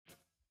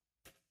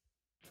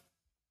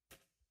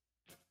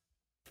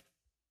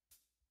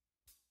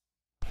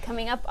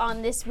Coming up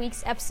on this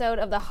week's episode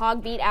of the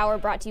Hog Beat Hour,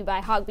 brought to you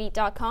by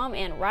hogbeat.com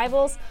and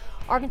Rivals.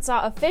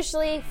 Arkansas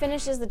officially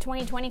finishes the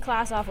 2020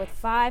 class off with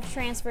 5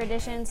 transfer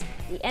additions.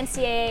 The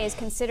NCAA is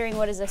considering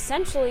what is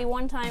essentially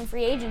one-time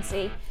free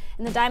agency,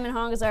 and the Diamond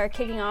Hogs are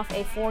kicking off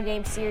a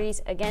 4-game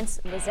series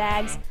against the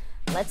Zags.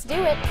 Let's do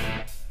it.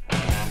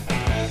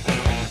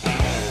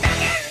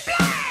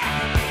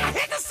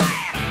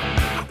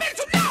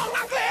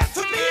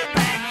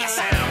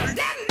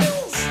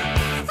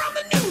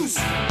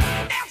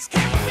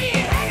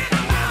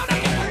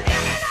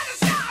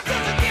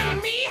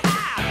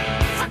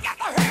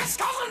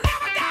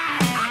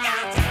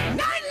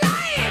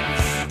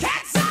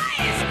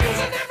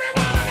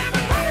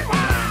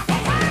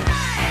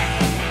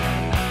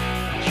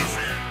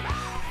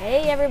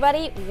 Hey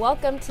everybody,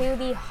 welcome to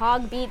the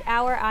Hog Beat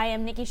Hour. I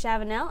am Nikki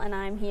Chavanel and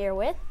I'm here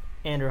with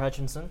Andrew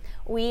Hutchinson.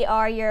 We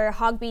are your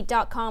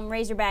hogbeat.com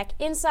Razorback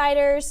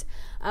insiders.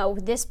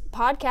 This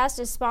podcast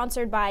is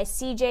sponsored by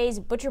CJ's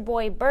Butcher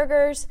Boy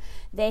Burgers.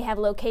 They have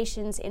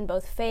locations in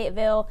both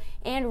Fayetteville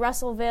and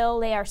Russellville.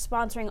 They are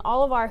sponsoring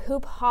all of our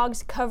Hoop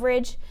Hogs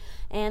coverage.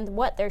 And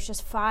there's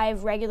just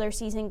 5 regular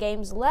season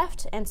games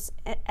left and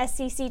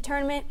SEC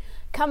tournament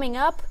coming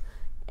up.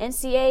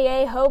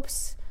 NCAA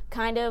hopes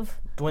kind of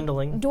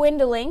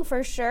dwindling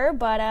for sure,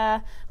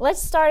 but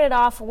let's start it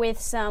off with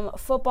some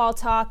football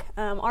talk.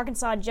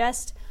 Arkansas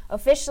just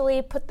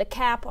officially put the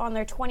cap on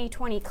their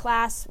 2020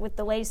 class with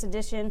the latest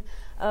edition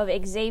of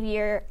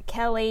Xavier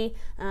Kelly.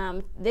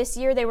 This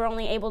year they were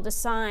only able to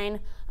sign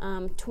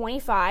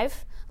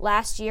 25.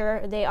 Last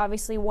year they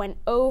obviously went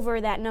over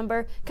that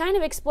number. Kind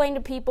of explain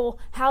to people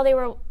how they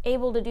were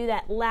able to do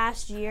that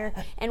last year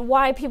and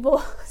why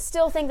people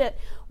still think that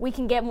we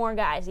can get more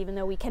guys even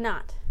though we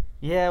cannot.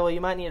 Yeah, well, you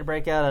might need to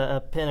break out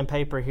a pen and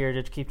paper here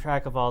to keep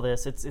track of all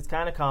this. It's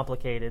kind of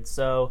complicated.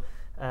 So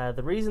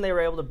the reason they were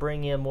able to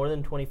bring in more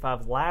than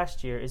 25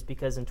 last year is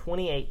because in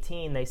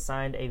 2018 they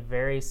signed a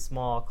very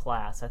small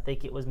class. I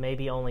think it was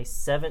maybe only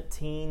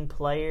 17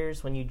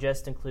 players when you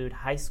just include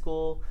high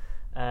school.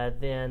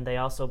 Then they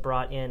also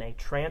brought in a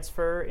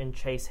transfer in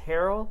Chase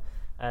Harrell.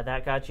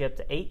 That got you up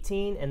to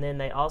 18. And then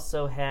they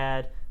also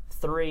had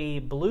 3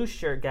 blue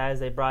shirt guys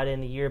they brought in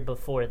the year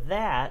before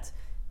that.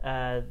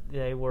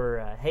 They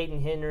were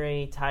Hayden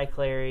Henry, Ty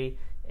Clary,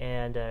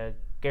 and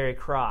Gary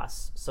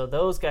Cross. So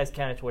those guys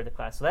counted toward the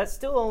class. So that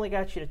still only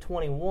got you to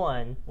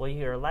 21. Well,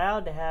 you're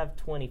allowed to have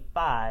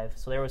 25.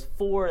 So there was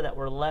 4 that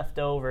were left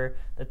over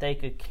that they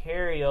could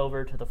carry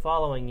over to the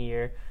following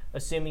year,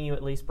 assuming you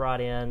at least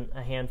brought in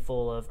a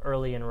handful of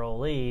early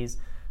enrollees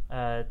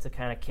to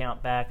kind of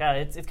count back.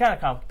 It's kind of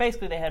complicated.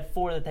 Basically, they had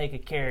 4 that they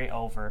could carry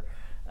over.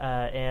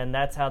 And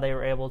that's how they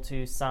were able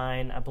to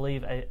sign, I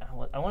believe, I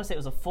want to say it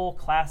was a full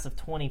class of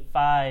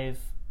 25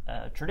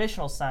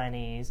 traditional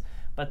signees,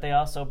 but they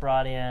also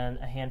brought in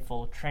a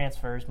handful of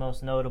transfers,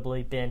 most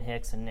notably Ben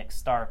Hicks and Nick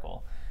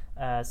Starkel.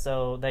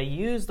 So they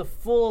used the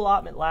full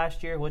allotment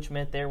last year, which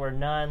meant there were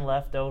none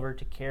left over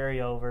to carry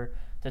over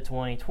to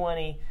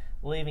 2020,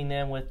 leaving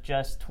them with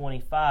just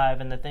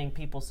 25. And the thing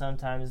people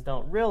sometimes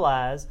don't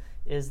realize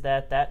is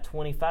that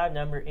 25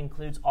 number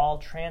includes all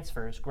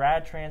transfers,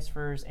 grad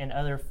transfers, and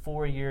other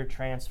 4-year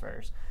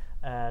transfers.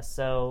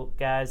 So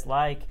guys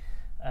like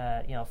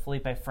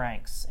Felipe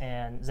Franks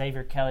and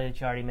Xavier Kelly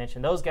that you already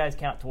mentioned, those guys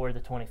count toward the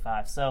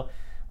 25. So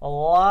a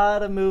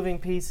lot of moving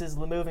pieces,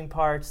 moving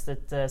parts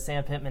that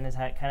Sam Pittman has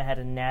kind of had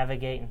to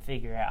navigate and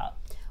figure out.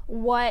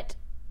 What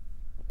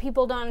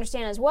people don't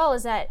understand as well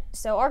is that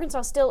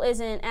Arkansas still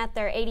isn't at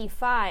their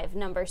 85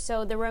 number.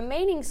 So the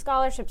remaining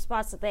scholarship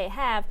spots that they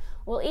have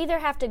will either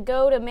have to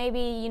go to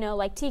maybe,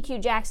 like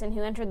TQ Jackson,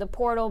 who entered the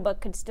portal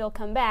but could still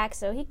come back,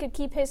 so he could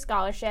keep his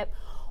scholarship,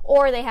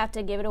 or they have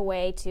to give it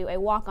away to a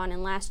walk-on.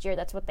 And last year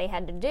that's what they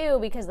had to do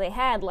because they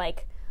had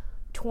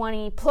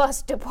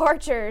 20-plus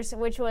departures,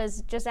 which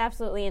was just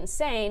absolutely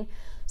insane.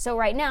 So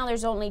right now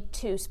there's only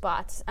 2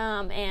 spots.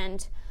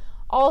 And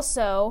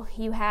also,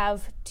 you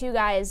have 2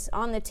 guys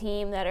on the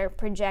team that are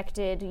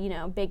projected,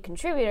 big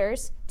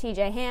contributors,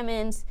 TJ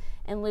Hammonds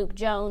and Luke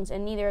Jones,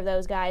 and neither of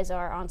those guys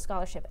are on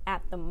scholarship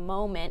at the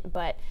moment.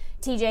 But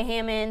TJ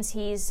Hammonds,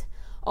 he's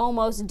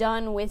almost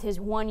done with his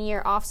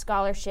 1-year off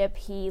scholarship.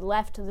 He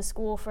left the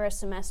school for a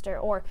semester,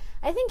 or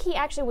I think he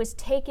actually was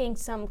taking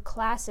some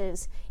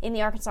classes in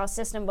the Arkansas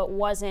system but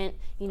wasn't,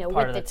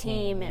 with the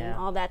team and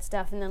all that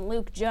stuff. And then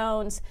Luke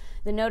Jones,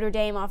 the Notre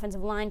Dame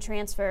offensive line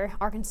transfer,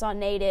 Arkansas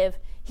native,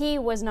 he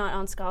was not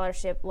on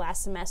scholarship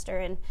last semester,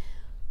 and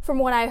from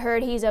what I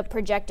heard, he's a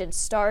projected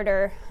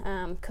starter,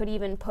 could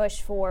even push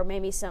for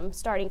maybe some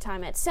starting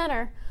time at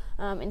center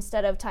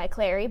instead of Ty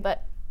Clary,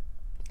 but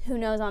who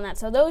knows on that.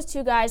 So those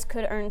 2 guys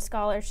could earn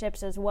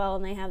scholarships as well,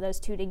 and they have those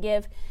 2 to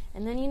give.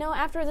 And then,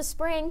 after the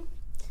spring,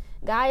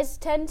 guys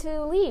tend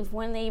to leave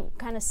when they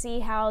kind of see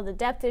how the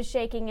depth is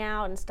shaking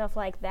out and stuff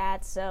like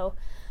that. So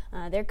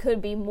there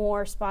could be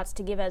more spots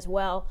to give as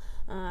well.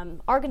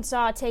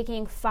 Arkansas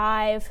taking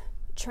 5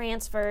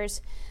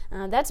 transfers.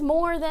 That's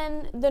more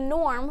than the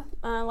norm.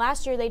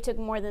 Last year they took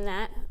more than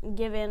that,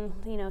 given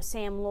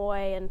Sam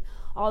Loy and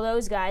all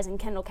those guys and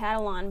Kendall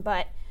Catalon.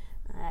 But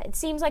It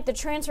seems like the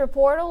transfer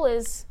portal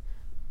is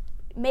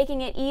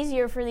making it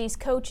easier for these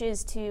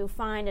coaches to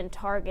find and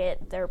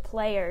target their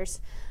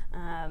players.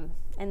 And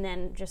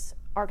then just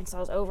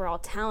Arkansas's overall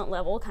talent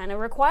level kind of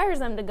requires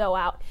them to go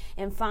out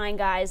and find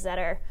guys that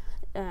are,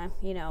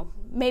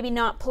 maybe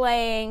not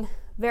playing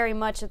very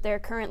much at their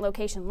current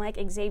location, like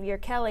Xavier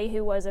Kelly,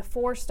 who was a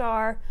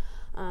 4-star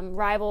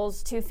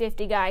Rivals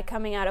 250 guy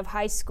coming out of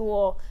high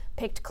school,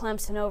 picked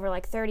Clemson over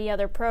like 30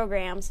 other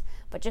programs,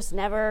 but just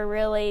never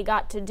really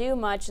got to do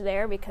much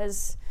there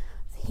because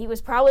he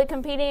was probably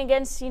competing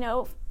against,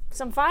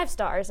 some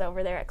 5-stars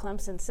over there at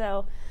Clemson.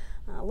 So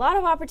a lot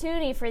of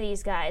opportunity for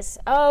these guys.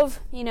 Of,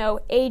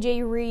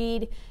 A.J.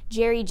 Reed,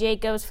 Jerry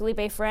Jacobs,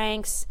 Felipe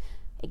Franks,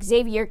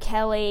 Xavier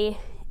Kelly,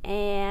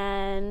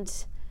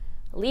 and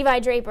Levi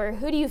Draper,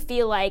 who do you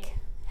feel like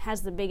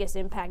has the biggest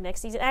impact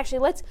next season? Actually,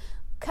 let's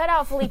cut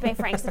out Felipe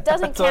Franks. It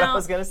doesn't That's count. what I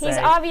was gonna say. He's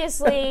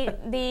obviously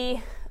the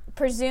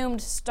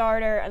presumed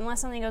starter.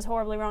 Unless something goes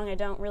horribly wrong, I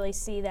don't really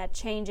see that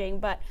changing.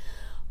 But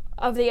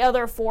of the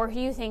other 4, who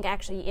do you think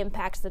actually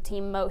impacts the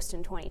team most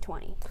in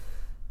 2020?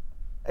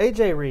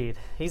 A.J. Reed,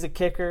 he's a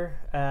kicker.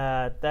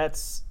 I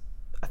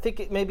think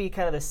it may be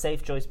kind of the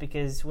safe choice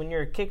because when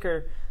you're a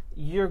kicker,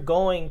 you're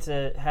going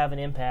to have an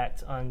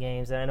impact on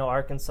games. And I know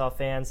Arkansas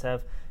fans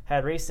have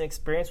had recent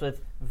experience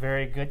with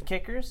very good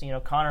kickers.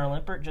 Connor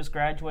Limpert just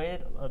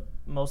graduated,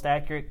 most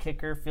accurate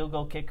kicker, field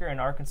goal kicker in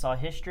Arkansas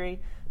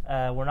history.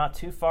 We're not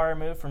too far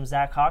removed from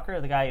Zach Hawker,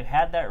 the guy who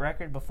had that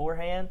record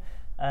beforehand.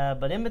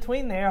 But in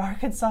between there,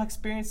 Arkansas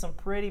experienced some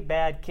pretty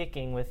bad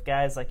kicking with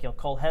guys like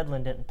Cole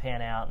Headland didn't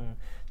pan out, and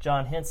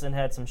John Henson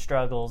had some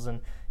struggles.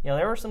 And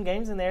there were some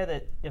games in there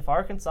that if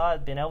Arkansas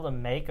had been able to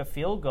make a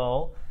field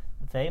goal,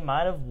 they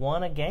might have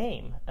won a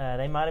game.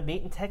 They might have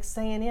beaten Texas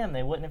A&M.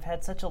 They wouldn't have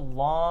had such a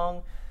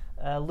long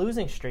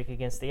losing streak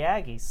against the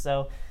Aggies.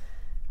 So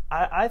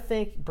I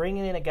think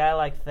bringing in a guy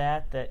like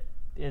that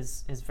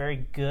is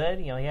very good.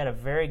 He had a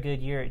very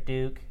good year at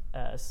Duke.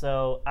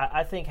 So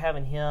I think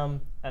having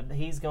him,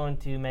 he's going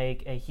to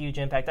make a huge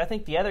impact. I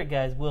think the other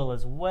guys will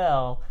as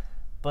well,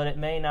 but it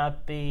may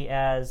not be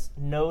as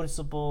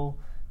noticeable.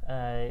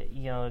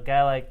 A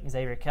guy like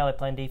Xavier Kelly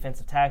playing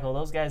defensive tackle,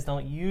 those guys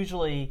don't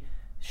usually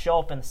show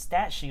up in the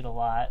stat sheet a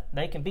lot.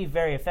 They can be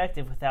very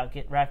effective without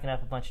racking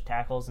up a bunch of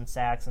tackles and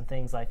sacks and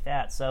things like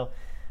that. So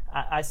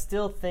I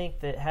still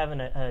think that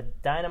having a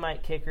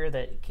dynamite kicker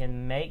that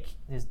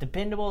is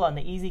dependable on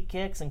the easy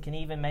kicks and can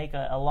even make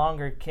a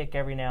longer kick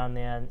every now and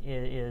then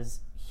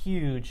is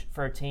huge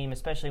for a team,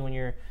 especially when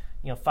you're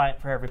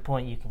fighting for every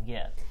point you can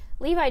get.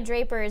 Levi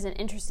Draper is an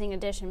interesting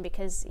addition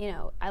because,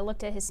 I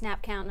looked at his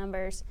snap count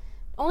numbers,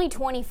 only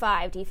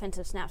 25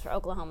 defensive snaps for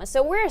Oklahoma.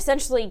 So we're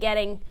essentially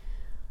getting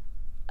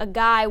a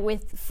guy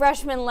with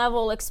freshman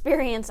level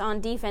experience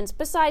on defense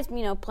besides,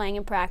 playing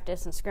in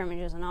practice and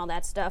scrimmages and all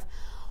that stuff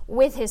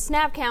with his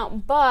snap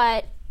count.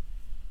 But,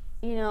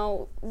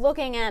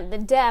 looking at the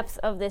depth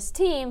of this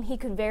team, he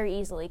could very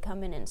easily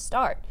come in and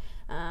start.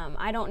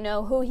 I don't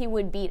know who he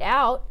would beat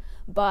out,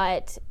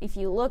 but if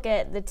you look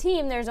at the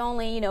team, there's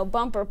only,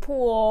 Bumper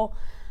Poole,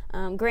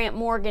 Grant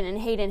Morgan, and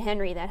Hayden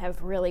Henry that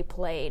have really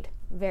played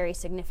very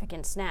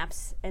significant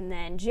snaps. And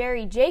then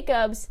Jerry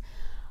Jacobs,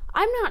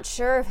 I'm not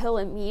sure if he'll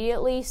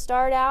immediately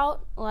start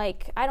out.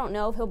 I don't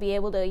know if he'll be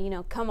able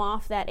to, come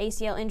off that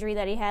ACL injury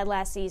that he had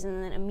last season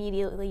and then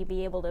immediately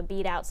be able to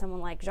beat out someone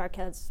like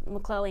Jarquez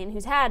McClellan,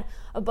 who's had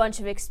a bunch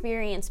of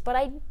experience. But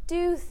I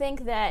do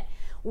think that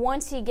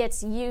once he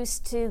gets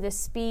used to the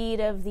speed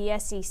of the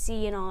SEC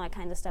and all that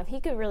kind of stuff, he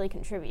could really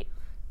contribute.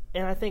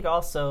 And I think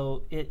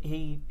also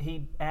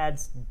he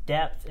adds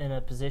depth in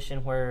a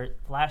position where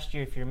last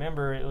year, if you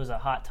remember, it was a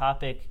hot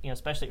topic,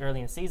 especially early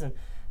in the season.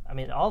 I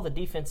mean, all the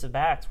defensive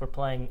backs were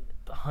playing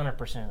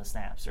 100% of the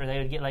snaps, or they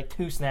would get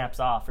 2 snaps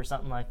off or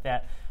something like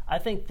that. I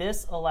think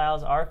this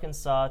allows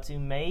Arkansas to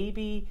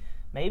maybe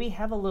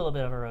have a little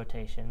bit of a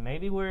rotation,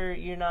 maybe where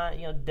you're not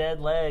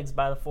dead legs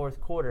by the fourth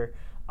quarter.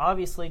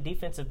 Obviously,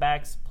 defensive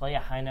backs play a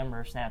high number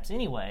of snaps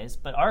anyways,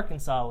 but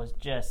Arkansas was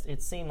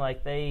it seemed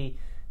like they,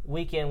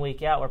 week in,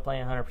 week out, were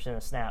playing 100%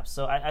 of snaps.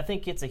 So I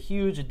think it's a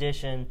huge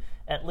addition,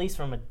 at least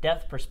from a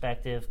depth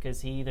perspective,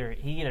 because he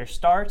either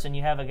starts and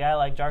you have a guy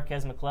like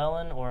Jarquez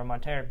McClellan or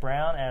Monteric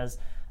Brown as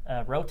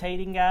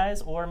rotating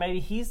guys, or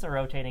maybe he's the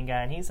rotating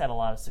guy and he's had a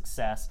lot of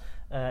success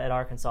at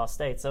Arkansas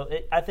State. So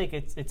I think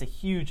it's a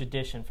huge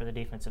addition for the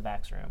defensive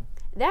backs room.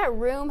 That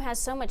room has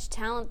so much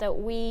talent that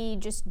we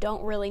just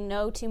don't really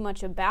know too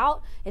much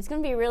about. It's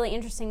going to be really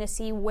interesting to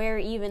see where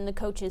even the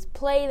coaches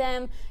play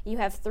them. You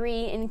have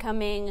 3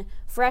 incoming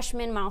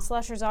freshmen. Miles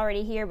Slusher's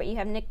already here, but you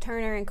have Nick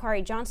Turner and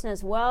Kari Johnson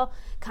as well,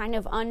 kind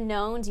of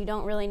unknowns. You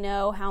don't really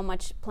know how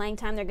much playing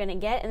time they're going to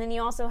get. And then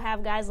you also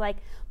have guys like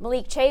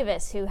Malik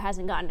Chavis, who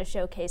hasn't gotten to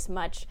showcase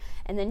much,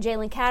 and then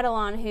Jalen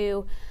Catalon,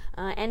 who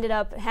ended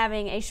up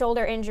having a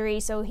shoulder injury,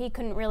 so he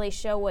couldn't really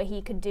show what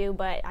he could do.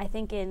 But I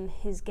think in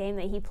his game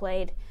that he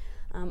played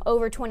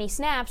over 20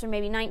 snaps, or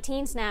maybe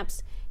 19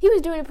 snaps, he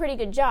was doing a pretty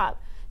good job.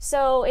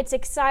 So it's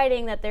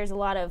exciting that there's a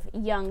lot of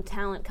young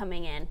talent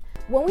coming in.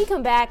 When we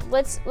come back,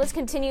 let's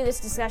continue this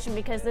discussion,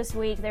 because this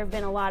week there have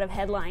been a lot of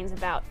headlines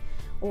about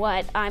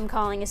what I'm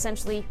calling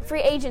essentially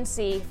free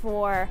agency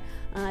for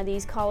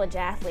these college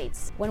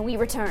athletes when we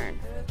return.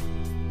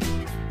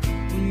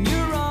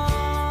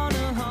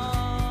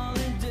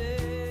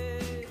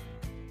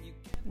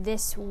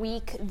 This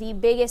week, the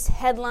biggest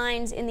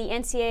headlines in the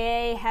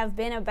NCAA have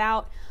been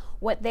about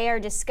what they are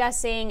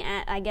discussing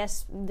at, I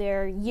guess,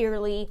 their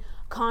yearly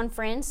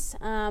conference,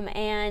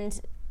 and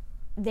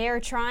they're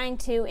trying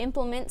to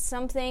implement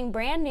something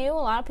brand new. A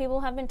lot of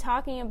people have been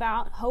talking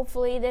about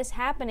hopefully this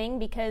happening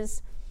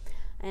because,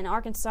 and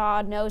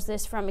Arkansas knows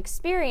this from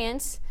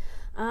experience,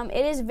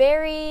 it is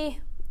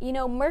very,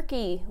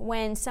 murky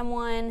when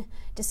someone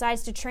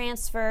decides to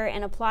transfer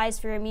and applies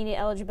for immediate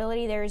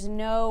eligibility. There's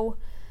no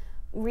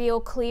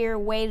real clear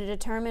way to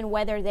determine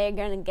whether they're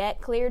going to get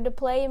cleared to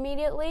play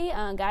immediately.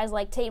 Guys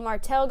like Tate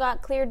Martell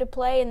got cleared to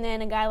play, and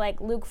then a guy like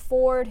Luke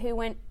Ford,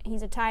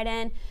 he's a tight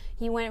end,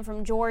 he went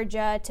from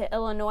Georgia to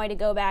Illinois to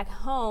go back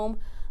home.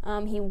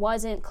 He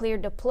wasn't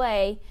cleared to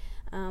play,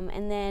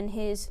 and then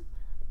his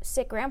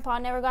sick grandpa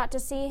never got to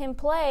see him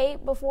play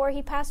before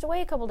he passed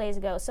away a couple days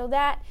ago. So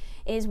that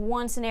is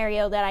one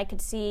scenario that I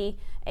could see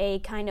a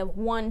kind of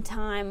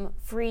one-time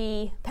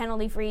free,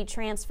 penalty-free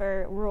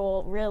transfer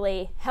rule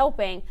really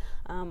helping.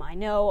 I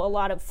know a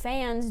lot of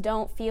fans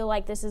don't feel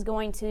like this is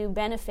going to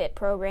benefit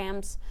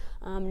programs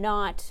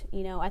not,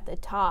 at the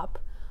top.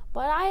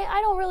 But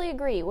I don't really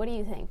agree. What do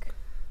you think?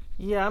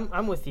 Yeah,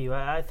 I'm with you.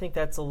 I think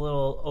that's a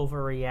little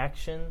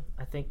overreaction.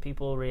 I think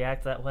people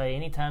react that way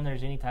anytime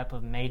there's any type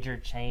of major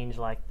change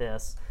like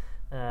this.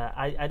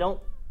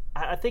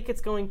 I think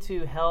it's going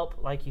to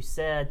help, like you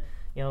said,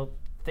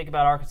 think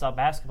about Arkansas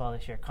basketball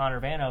this year. Connor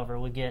Vanover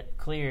would get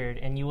cleared,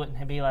 and you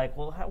wouldn't be like,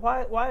 well,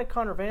 why did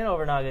Connor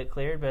Vanover not get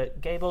cleared,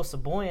 but Gabe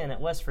Osabuoyen at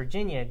West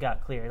Virginia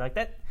got cleared? Like,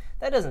 that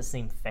doesn't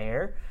seem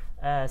fair.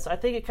 So I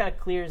think it kind of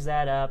clears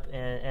that up,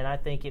 and I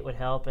think it would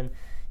help. And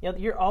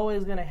you're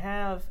always going to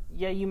have,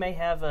 you may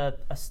have a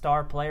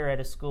star player at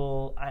a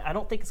school. I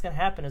don't think it's going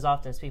to happen as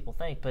often as people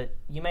think, but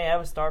you may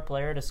have a star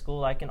player at a school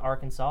like in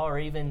Arkansas, or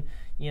even,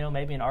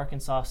 maybe an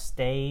Arkansas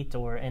State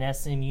or an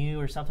SMU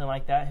or something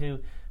like that who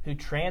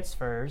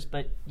transfers,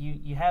 but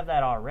you have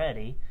that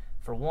already,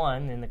 for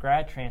one, in the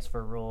grad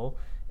transfer rule,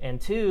 and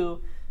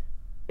two,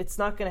 it's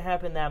not going to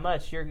happen that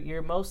much.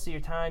 You're most of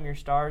your time, your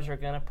stars are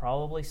going to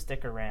probably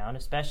stick around,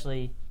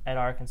 especially at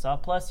Arkansas.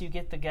 Plus, you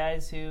get the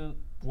guys who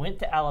went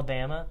to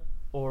Alabama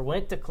or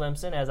went to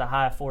Clemson as a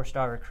high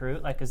 4-star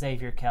recruit like a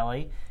Xavier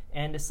Kelly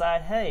and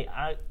decide, hey,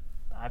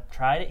 I've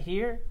tried it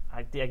here.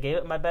 I gave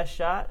it my best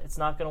shot. It's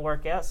not going to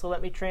work out, so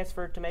let me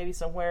transfer to maybe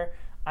somewhere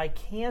I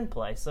can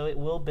play. So it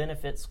will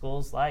benefit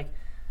schools like,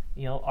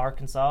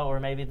 Arkansas or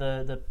maybe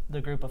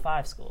the group of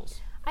 5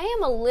 schools. I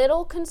am a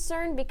little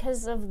concerned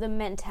because of the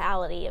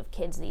mentality of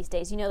kids these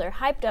days. They're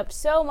hyped up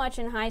so much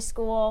in high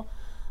school.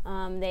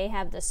 They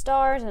have the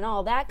stars and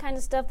all that kind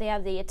of stuff. They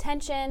have the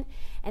attention.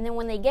 And then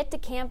when they get to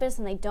campus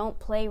and they don't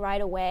play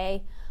right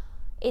away,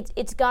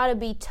 it's got to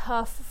be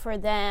tough for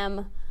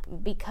them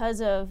because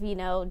of,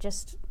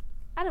 just,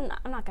 I'm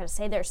not going to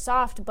say they're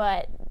soft,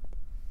 but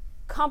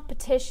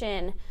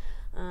competition.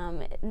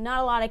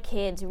 Not a lot of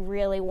kids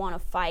really want to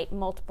fight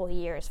multiple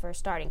years for a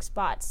starting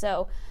spot.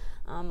 So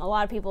a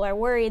lot of people are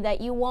worried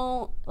that you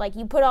won't,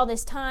 you put all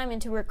this time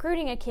into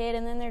recruiting a kid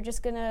and then they're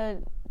just going to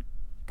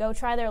go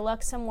try their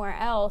luck somewhere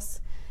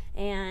else.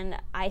 And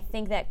I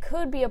think that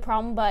could be a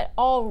problem, but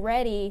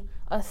already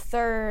a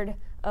third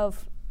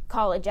of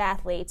college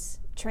athletes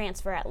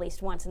transfer at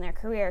least once in their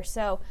career.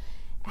 So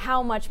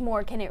how much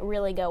more can it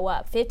really go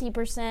up?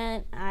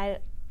 50%? I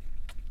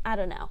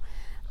don't know.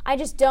 I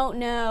just don't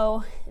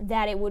know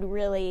that it would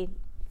really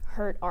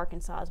hurt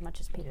Arkansas as much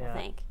as people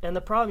think. And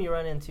the problem you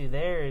run into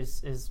there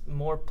is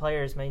more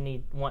players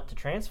may want to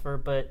transfer,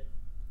 but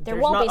there's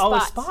not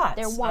always spots.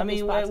 There won't be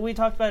spots. We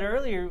talked about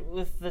earlier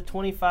with the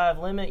 25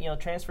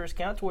 limit, transfers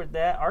count toward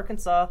that.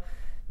 Arkansas,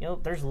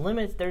 there's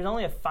limits. There's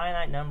only a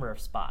finite number of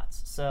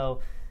spots.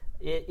 So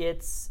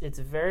it's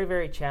very,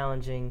 very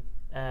challenging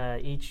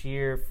each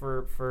year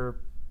for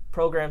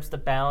programs to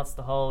balance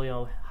the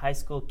whole, high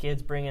school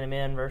kids bringing them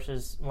in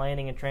versus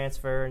landing a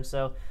transfer. And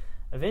so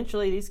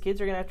eventually these kids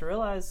are going to have to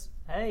realize,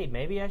 hey,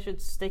 maybe I should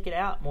stick it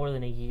out more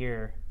than a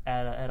year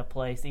at a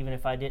place, even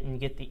if I didn't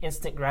get the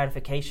instant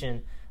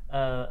gratification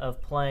of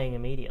playing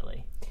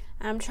immediately.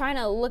 I'm trying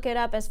to look it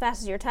up as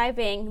fast as you're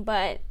typing,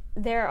 but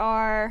there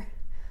are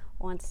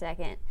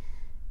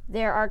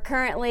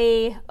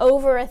currently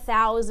over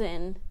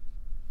 1,000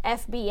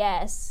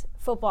 FBS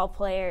football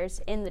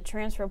players in the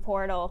transfer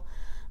portal,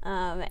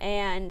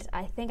 and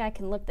I think I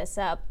can look this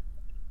up.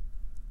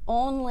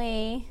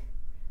 Only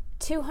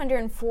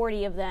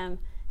 240 of them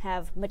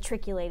have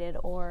matriculated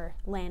or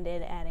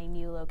landed at a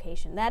new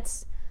location.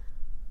 That's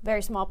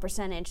very small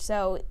percentage,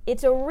 so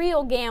it's a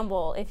real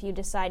gamble if you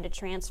decide to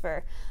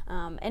transfer.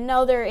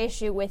 Another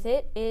issue with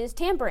it is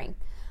tampering.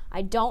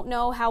 I don't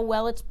know how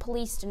well it's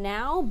policed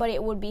now, but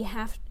it would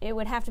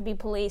have to be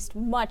policed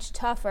much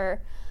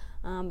tougher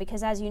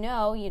because, as you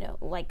know,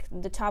 like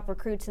the top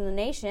recruits in the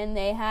nation,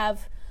 they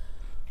have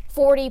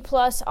 40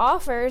 plus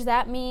offers,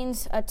 that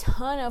means a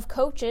ton of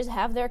coaches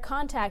have their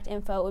contact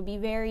info. It would be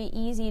very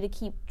easy to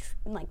keep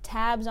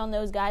tabs on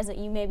those guys that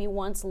you maybe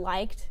once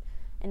liked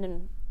and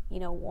then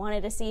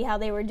wanted to see how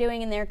they were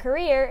doing in their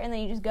career, and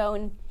then you just go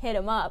and hit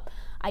them up.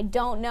 I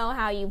don't know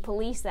how you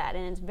police that,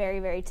 and it's very,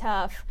 very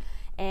tough.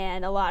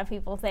 And a lot of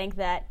people think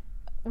that,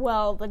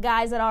 well, the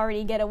guys that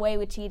already get away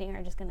with cheating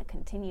are just going to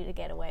continue to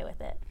get away with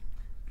it.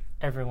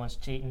 Everyone's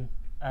cheating.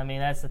 I mean,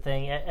 that's the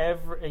thing.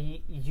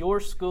 Your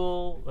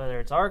school, whether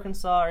it's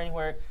Arkansas or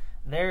anywhere,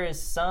 there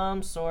is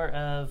some sort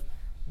of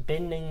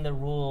bending the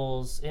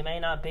rules. It may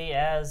not be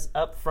as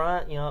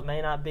upfront. It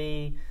may not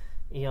be,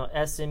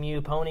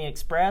 SMU Pony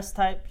Express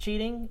type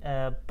cheating,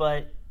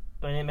 but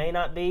it may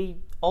not be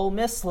Ole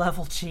Miss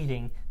level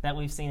cheating that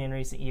we've seen in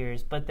recent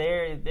years. But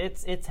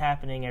it's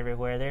happening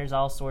everywhere. There's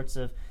all sorts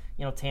of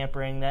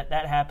tampering that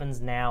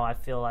happens now. I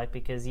feel like,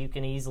 because you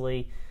can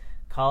easily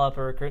call up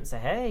a recruit and say,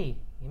 hey,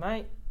 you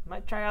might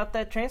try out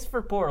that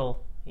transfer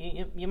portal.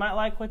 You might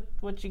like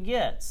what you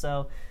get.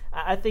 So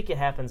I think it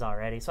happens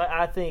already. So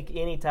I think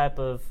any type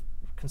of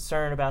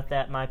concern about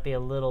that might be a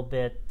little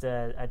bit,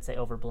 I'd say,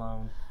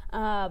 overblown.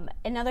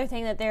 Another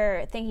thing that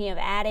they're thinking of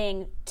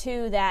adding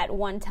to that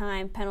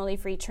one-time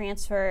penalty-free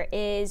transfer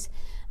is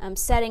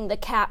setting the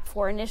cap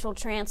for initial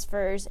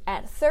transfers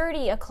at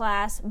 30 a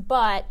class,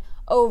 but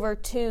over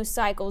 2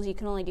 cycles you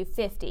can only do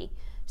 50.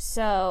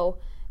 So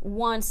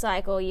one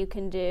cycle you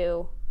can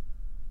do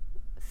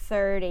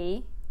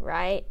 30,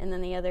 right? And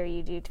then the other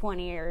you do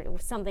 20 or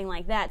something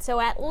like that. So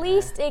at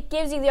least it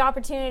gives you the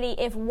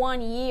opportunity, if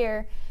one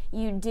year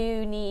you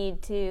do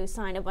need to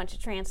sign a bunch of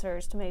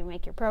transfers to maybe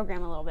make your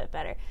program a little bit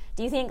better.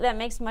 Do you think that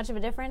makes much of a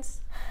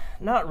difference?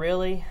 Not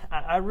really.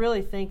 I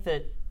really think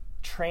that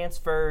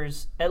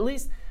transfers, at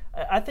least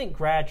I think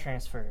grad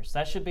transfers,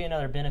 that should be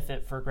another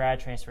benefit for grad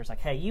transfers. Like,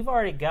 hey, you've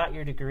already got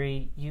your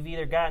degree. You've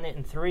either gotten it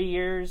in 3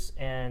 years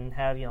and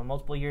have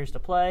multiple years to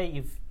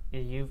play.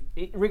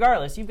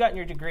 Regardless, you've gotten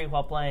your degree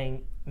while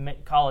playing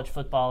college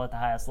football at the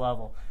highest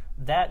level.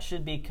 That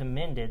should be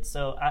commended.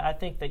 So I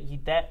think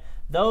that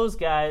those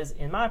guys,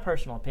 in my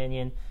personal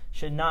opinion,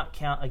 should not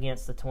count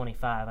against the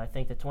 25. I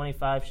think the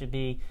 25 should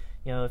be,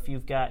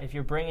 if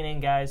you're bringing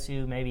in guys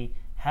who maybe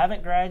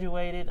haven't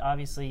graduated,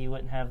 obviously you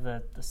wouldn't have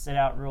the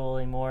sit-out rule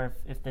anymore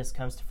if this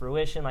comes to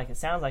fruition, like it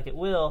sounds like it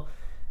will.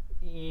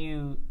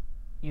 You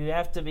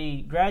have to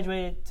be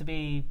graduated to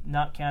be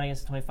not counting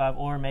against the 25,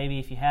 or maybe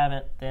if you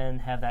haven't, then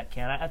have that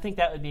count. I think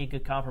that would be a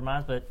good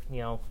compromise, but,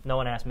 no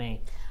one asked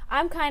me.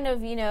 I'm kind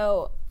of,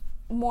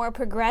 more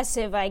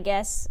progressive, I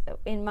guess,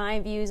 in my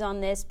views on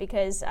this,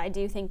 because I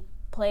do think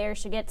players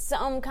should get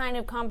some kind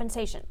of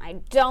compensation. I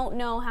don't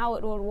know how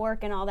it would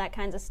work and all that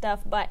kinds of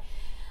stuff, but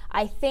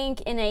I think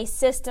in a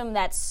system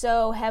that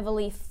so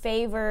heavily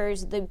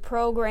favors the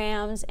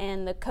programs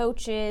and the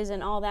coaches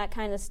and all that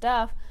kind of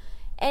stuff,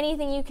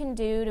 anything you can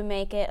do to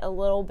make it a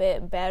little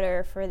bit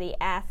better for the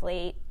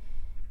athlete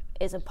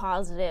is a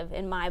positive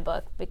in my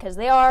book, because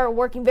they are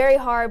working very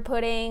hard,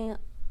 putting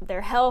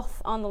their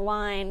health on the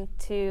line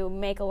to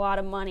make a lot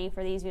of money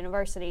for these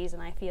universities.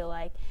 And I feel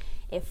like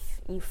if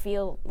you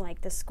feel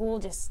like the school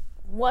just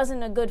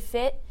wasn't a good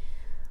fit,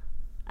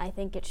 I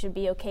think it should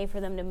be okay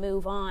for them to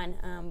move on.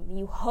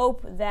 You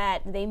hope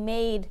that they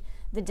made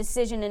the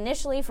decision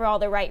initially for all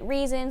the right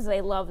reasons.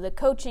 They love the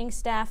coaching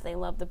staff, they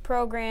love the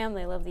program,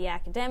 they love the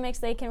academics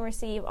they can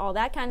receive, all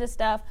that kind of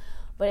stuff.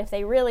 But if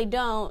they really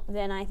don't,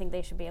 then I think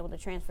they should be able to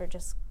transfer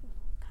just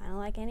kind of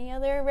like any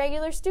other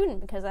regular student,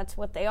 because that's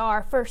what they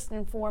are first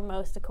and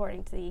foremost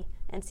according to the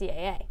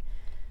NCAA.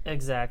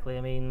 Exactly.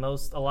 I mean,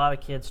 a lot of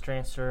kids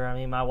transfer. I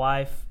mean, my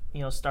wife,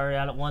 started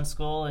out at one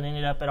school and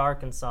ended up at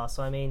Arkansas.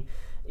 So, I mean,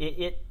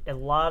 a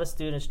lot of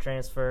students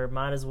transfer.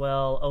 Might as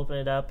well open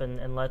it up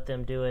and let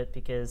them do it,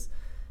 because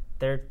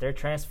they're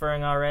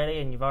transferring already,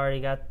 and you've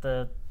already got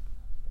the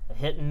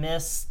hit and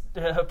miss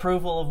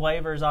approval of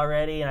waivers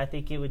already, and I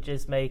think it would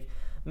just make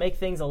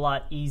things a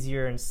lot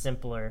easier and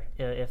simpler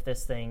if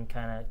this thing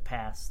kind of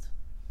passed.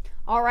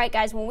 All right,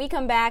 guys, when we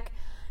come back,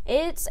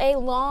 it's a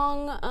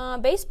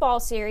long baseball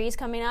series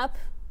coming up.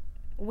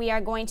 We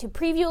are going to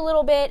preview a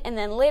little bit, and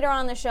then later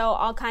on in the show,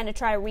 I'll kind of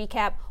try to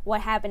recap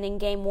what happened in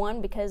Game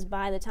 1, because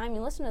by the time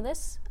you listen to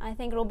this, I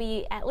think it'll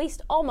be at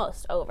least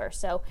almost over.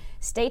 So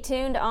stay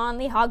tuned on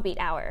the Hogbeat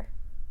Hour.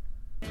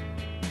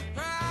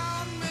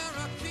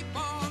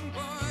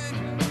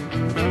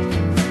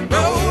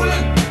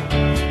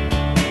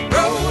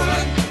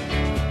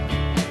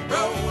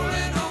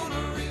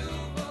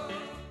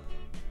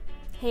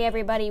 Hey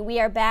everybody, we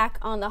are back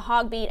on the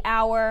Hogbeat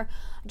Hour.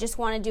 Just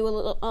want to do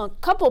a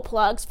couple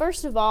plugs.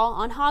 First of all,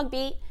 on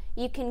Hogbeat,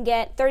 you can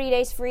get 30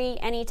 days free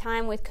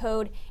anytime with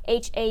code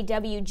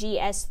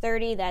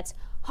HAWGS30. That's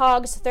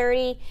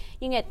HOGS30. You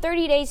can get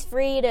 30 days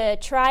free to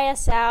try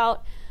us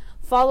out,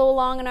 follow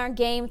along in our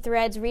game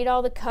threads, read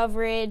all the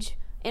coverage,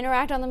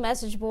 interact on the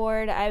message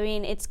board. I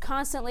mean, it's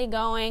constantly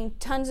going,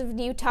 tons of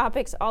new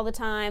topics all the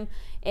time.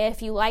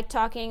 If you like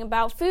talking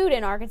about food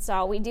in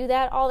Arkansas, we do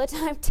that all the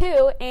time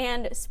too.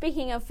 And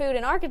speaking of food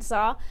in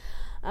Arkansas,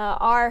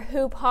 Our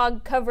Hoop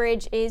Hog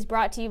coverage is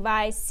brought to you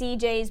by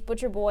CJ's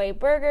Butcher Boy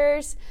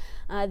Burgers.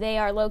 They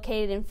are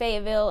located in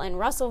Fayetteville and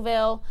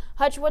Russellville.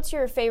 Hutch, what's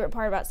your favorite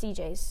part about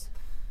CJ's?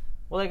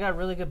 Well, they got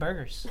really good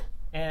burgers.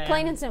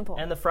 Plain and simple.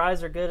 And the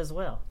fries are good as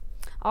well.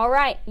 All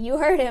right, you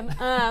heard him.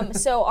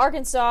 So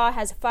Arkansas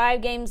has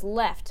 5 games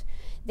left.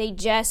 They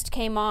just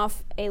came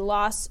off a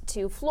loss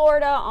to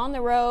Florida on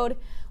the road.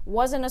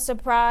 Wasn't a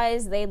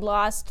surprise. They'd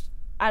lost,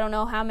 I don't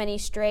know how many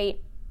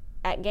straight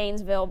at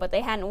Gainesville, but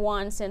they hadn't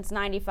won since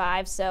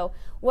 95, so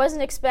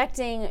wasn't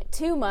expecting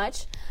too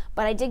much.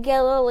 But I did get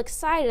a little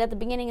excited at the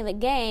beginning of the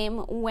game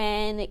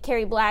when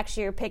Kerry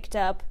Blackshear picked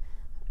up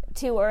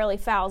 2 early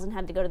fouls and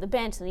had to go to the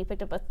bench. Then he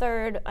picked up a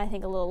third, I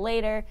think a little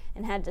later,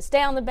 and had to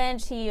stay on the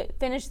bench. He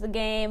finished the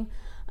game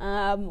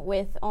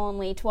with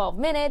only 12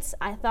 minutes.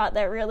 I thought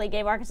that really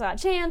gave Arkansas a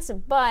chance,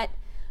 but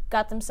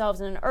got themselves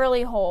in an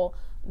early hole,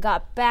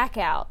 got back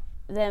out,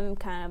 them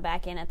kind of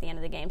back in at the end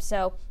of the game.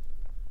 So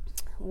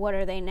what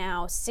are they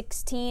now,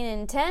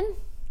 16-10?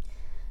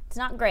 It's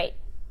not great.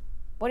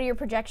 What do your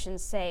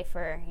projections say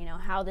for,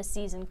 how this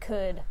season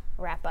could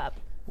wrap up?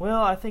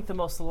 Well, I think the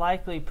most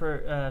likely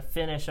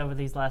finish over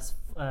these last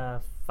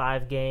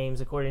 5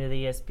 games, according to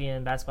the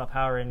ESPN Basketball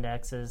Power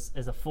Index, is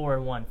a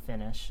 4-1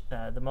 finish.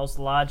 The most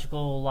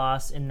logical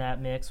loss in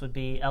that mix would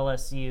be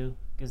LSU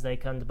because they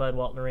come to Bud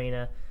Walton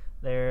Arena.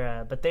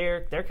 They're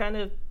kind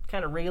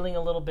of reeling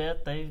a little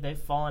bit. They've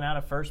fallen out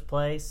of first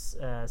place.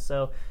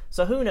 So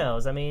who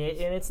knows? I mean,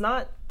 and it's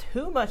not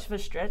too much of a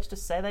stretch to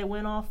say they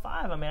win all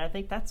 5. I mean, I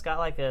think that's got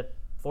like a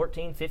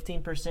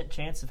 14-15%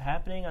 chance of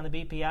happening on the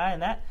BPI,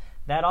 and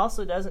that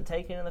also doesn't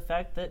take into the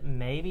fact that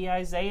maybe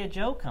Isaiah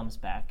Joe comes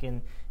back,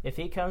 and if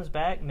he comes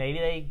back, maybe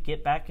they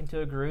get back into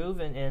a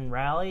groove and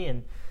rally,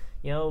 and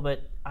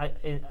But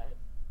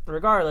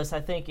regardless,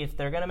 I think if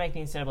they're going to make the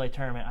NCAA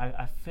tournament,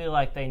 I feel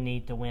like they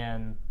need to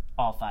win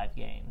all 5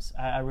 games.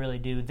 I really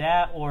do.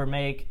 That or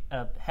make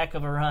a heck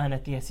of a run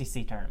at the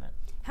SEC tournament.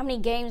 How many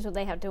games would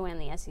they have to win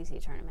the SEC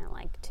tournament?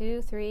 Like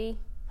 2, 3?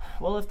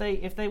 Well, if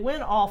they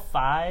win all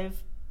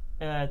 5.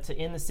 To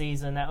end the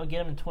season, that would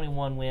get them to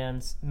 21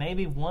 wins.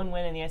 Maybe 1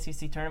 win in the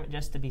SEC tournament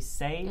just to be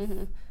safe.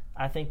 Mm-hmm.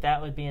 I think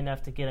that would be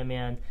enough to get them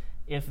in.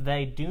 If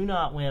they do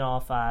not win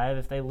all 5,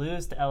 if they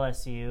lose to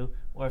LSU,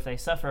 or if they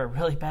suffer a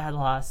really bad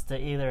loss to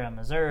either a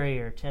Missouri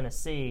or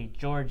Tennessee,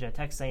 Georgia,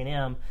 Texas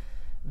A&M,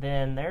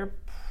 then they're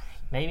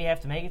maybe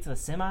have to make it to the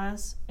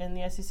semis in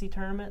the SEC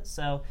tournament.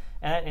 So,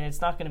 and it's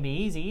not going to be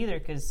easy either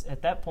because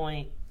at that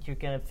point you're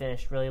going to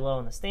finish really low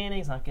in the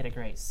standings, not get a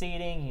great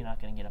seeding, you're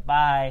not going to get a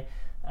bye.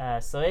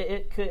 So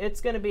it's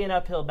going to be an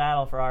uphill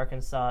battle for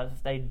Arkansas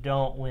if they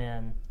don't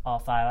win all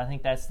 5. I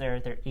think that's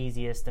their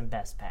easiest and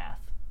best path.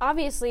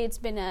 Obviously, it's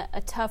been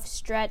a tough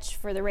stretch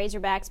for the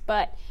Razorbacks,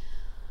 but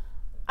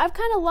I've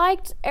kind of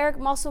liked Eric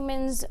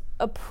Musselman's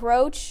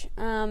approach.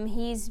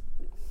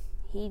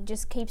 He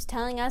just keeps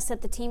telling us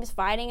that the team is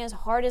fighting as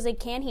hard as they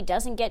can. He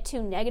doesn't get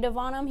too negative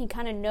on them. He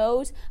kind of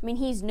knows. I mean,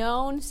 he's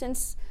known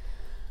since,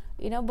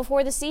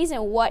 before the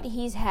season what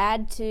he's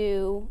had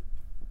to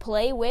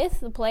play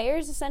with the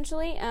players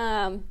essentially,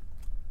 and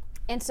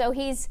so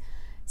he's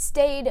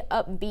stayed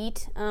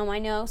upbeat. I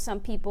know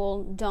some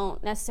people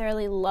don't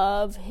necessarily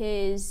love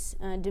his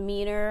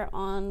demeanor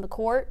on the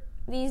court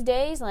these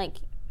days. Like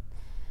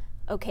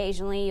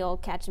occasionally you'll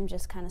catch him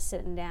just kind of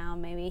sitting down,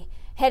 maybe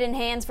head in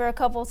hands for a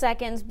couple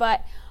seconds,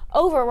 but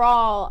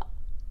overall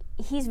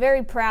he's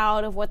very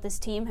proud of what this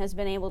team has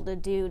been able to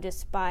do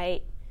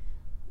despite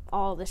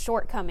all the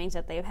shortcomings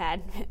that they've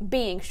had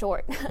being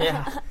short.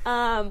 Yeah.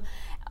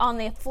 On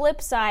the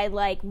flip side,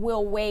 like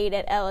Will Wade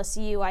at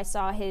LSU, I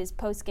saw his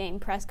post-game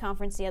press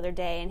conference the other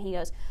day, and he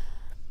goes,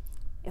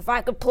 if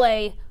I could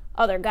play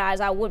other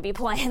guys, I would be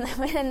playing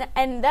them.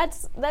 And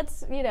that's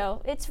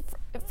it's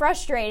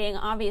frustrating,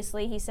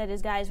 obviously. He said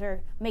his guys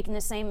are making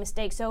the same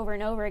mistakes over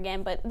and over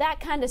again, but that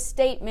kind of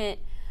statement,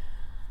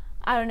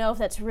 I don't know if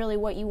that's really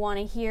what you want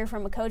to hear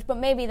from a coach, but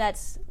maybe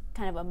that's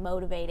kind of a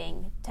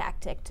motivating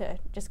tactic to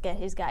just get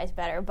his guys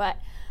better. But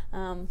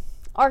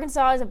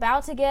Arkansas is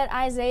about to get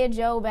Isaiah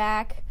Joe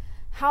back.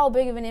 How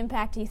big of an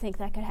impact do you think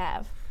that could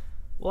have?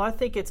 Well, I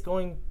think it's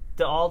going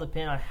to all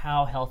depend on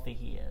how healthy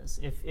he is.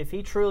 If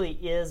he truly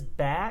is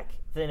back,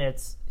 then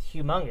it's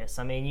humongous.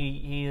 I mean,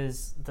 he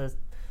is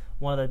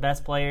one of the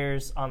best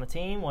players on the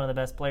team, one of the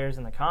best players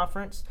in the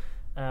conference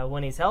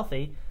when he's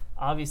healthy.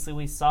 Obviously,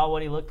 we saw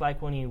what he looked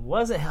like when he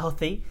wasn't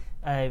healthy.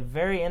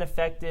 Very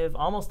ineffective,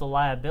 almost a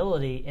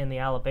liability in the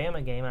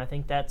Alabama game. And I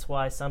think that's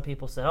why some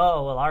people say,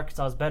 oh, well,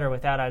 Arkansas is better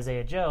without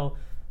Isaiah Joe.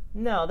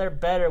 No, they're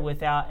better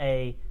without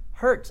a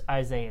hurt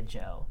Isaiah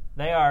Joe.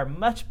 They are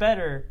much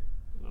better,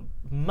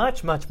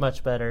 much, much,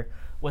 much better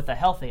with a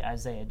healthy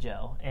Isaiah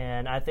Joe.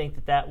 And I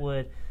think that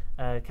would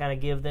kind of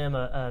give them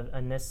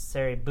a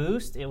necessary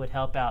boost. It would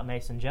help out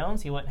Mason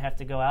Jones. He wouldn't have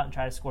to go out and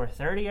try to score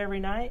 30 every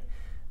night.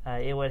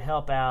 It would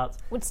help out.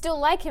 Would still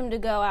like him to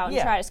go out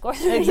and try to score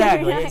 30.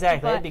 Exactly.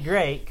 It'd be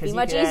great. Be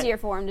much easier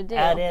for him to do.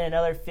 Add in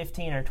another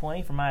 15 or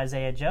 20 from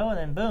Isaiah Joe, and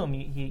then boom,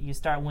 you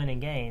start winning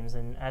games.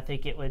 And I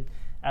think it would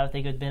I would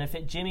think it would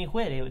benefit Jimmy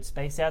Whitt. It would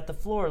space out the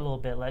floor a little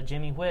bit, let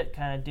Jimmy Whitt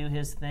kind of do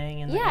his thing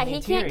in the Yeah, interior.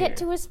 he can't get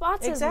to his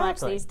spots as much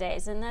Exactly. these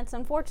days, and that's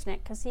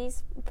unfortunate because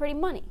he's pretty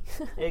money.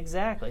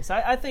 Exactly.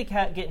 So I think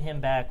getting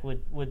him back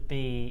would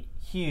be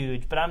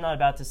huge, but I'm not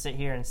about to sit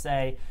here and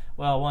say,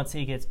 well, once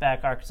he gets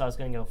back, Arkansas is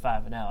going to go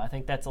 5-0. I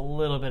think that's a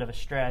little bit of a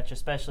stretch,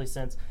 especially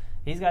since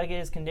he's got to get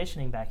his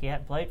conditioning back. He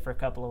hadn't played for a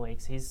couple of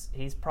weeks.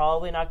 He's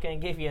probably not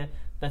going to give you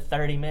the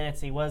 30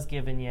 minutes he was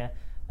giving you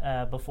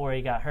before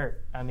he got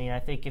hurt. I mean, I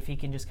think if he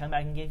can just come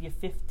back and give you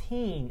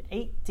 15,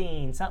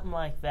 18, something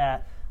like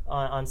that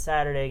on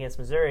Saturday against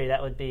Missouri,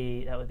 that would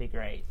be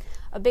great.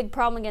 A big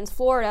problem against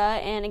Florida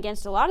and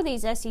against a lot of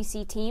these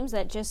SEC teams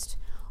that just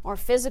are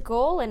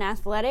physical and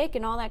athletic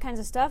and all that kinds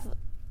of stuff.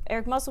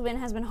 Eric Musselman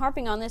has been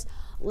harping on this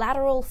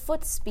lateral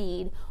foot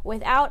speed.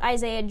 Without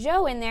Isaiah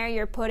Joe in there,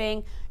 you're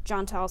putting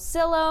Jontel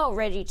Silla,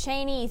 Reggie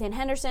Chaney, Ethan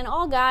Henderson,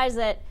 all guys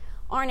that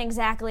aren't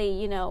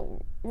exactly,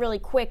 really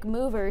quick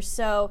movers.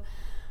 So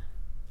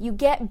you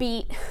get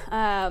beat.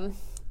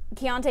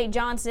 Keontae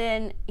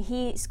Johnson,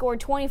 he scored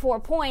 24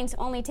 points,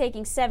 only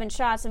taking 7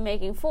 shots and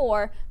making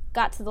 4,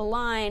 got to the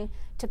line,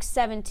 took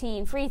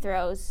 17 free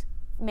throws,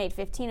 made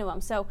 15 of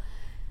them. So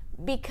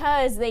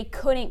because they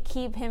couldn't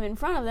keep him in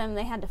front of them,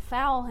 they had to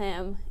foul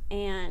him,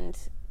 and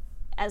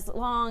as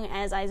long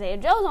as Isaiah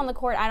Joe's on the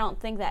court, I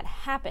don't think that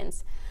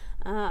happens.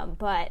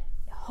 But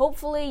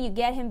hopefully you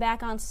get him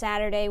back on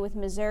Saturday with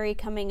Missouri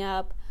coming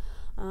up.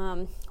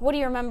 What do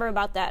you remember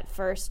about that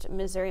first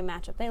Missouri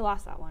matchup? They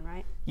lost that one,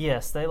 right?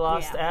 Yes, they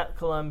lost at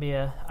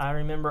Columbia. I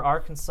remember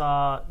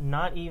Arkansas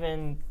not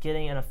even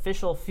getting an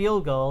official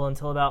field goal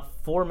until about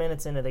 4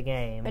 minutes into the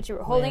game. But you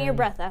were holding your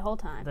breath that whole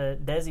time. The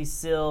Desi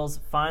Sills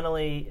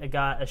finally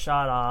got a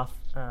shot off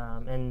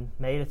and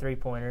made a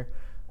three-pointer.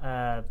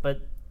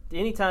 But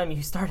anytime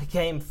you start a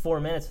game 4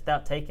 minutes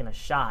without taking a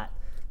shot,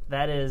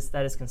 that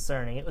is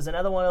concerning. It was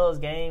another one of those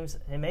games,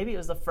 and maybe it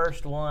was the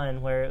first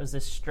one where it was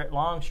this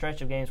long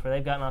stretch of games where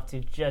they've gotten off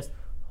to just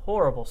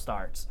horrible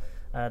starts.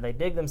 They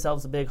dig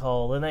themselves a big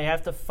hole, and they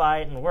have to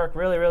fight and work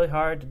really, really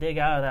hard to dig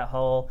out of that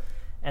hole,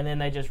 and then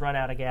they just run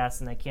out of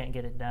gas and they can't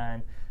get it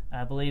done.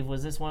 I believe,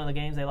 was this one of the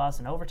games they lost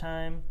in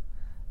overtime?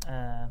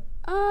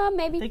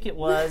 Maybe. I think it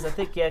was.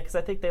 Because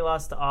I think they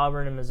lost to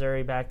Auburn and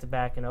Missouri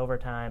back-to-back in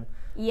overtime.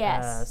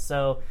 Yes.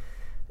 So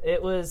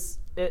it was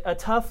a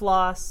tough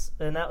loss,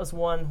 and that was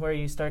one where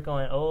you start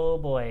going, oh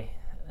boy,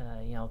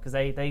 because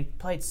they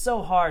played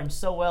so hard and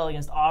so well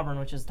against Auburn,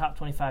 which is a top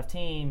 25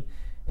 team,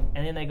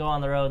 and then they go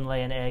on the road and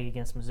lay an egg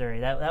against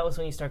Missouri. That was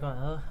when you start going,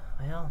 oh,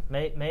 well,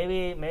 maybe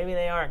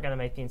they aren't going to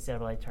make the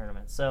NCAA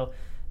tournament. So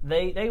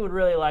they would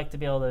really like to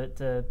be able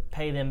to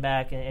pay them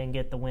back and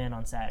get the win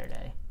on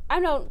Saturday. I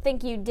don't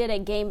think you did a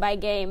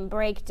game-by-game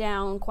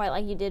breakdown quite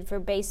like you did for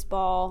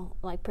baseball,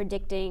 like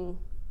predicting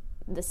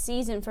the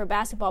season for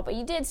basketball, but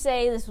you did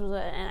say this was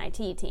an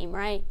NIT team,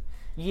 right?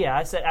 Yeah,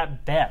 I said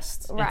at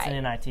best right. It's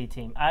an NIT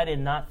team. I did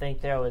not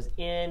think there was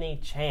any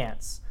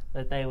chance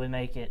that they would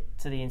make it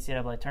to the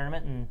NCAA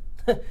tournament, and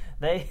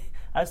I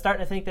was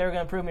starting to think they were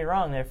going to prove me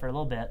wrong there for a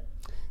little bit.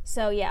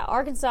 So, yeah,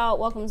 Arkansas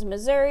welcomes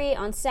Missouri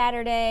on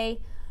Saturday.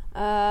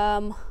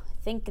 I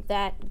think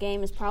that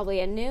game is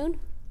probably at noon.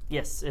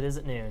 Yes, it is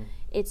at noon.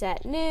 It's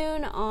at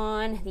noon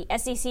on the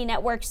SEC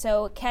Network,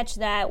 so catch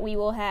that. We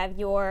will have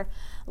your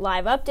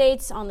live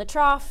updates on the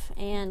trough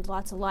and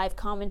lots of live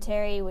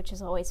commentary, which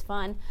is always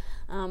fun.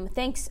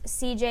 Thanks,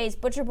 CJ's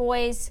Butcher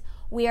Boys.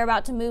 We are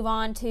about to move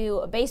on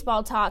to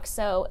baseball talk,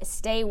 so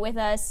stay with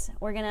us.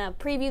 We're going to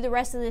preview the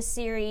rest of this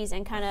series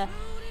and kind of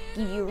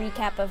give you a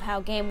recap of how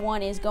Game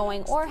 1 is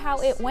going or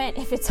how it went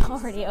if it's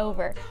already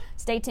over.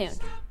 Stay tuned.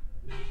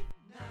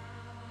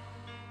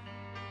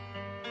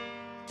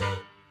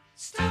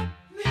 Stop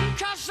me,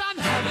 'cause I'm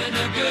having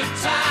a good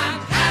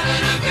time,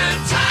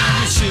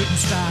 a shooting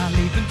star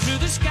leaping through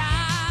the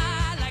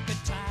sky like a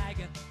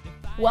tiger.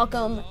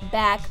 Welcome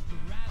back,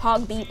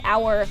 Hogbeat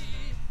Hour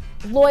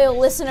loyal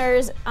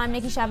listeners. I'm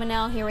Nikki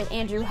Chavanel here with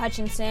Andrew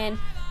Hutchinson.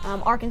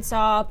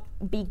 Arkansas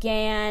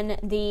began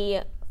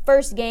the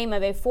first game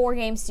of a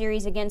 4-game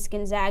series against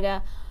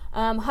Gonzaga.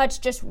 Hutch,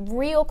 just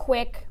real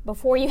quick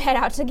before you head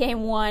out to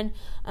Game 1,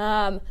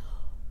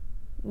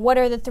 what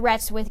are the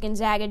threats with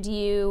Gonzaga? Do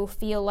you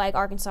feel like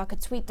Arkansas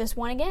could sweep this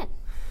one again?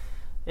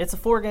 It's a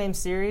 4-game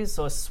series,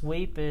 so a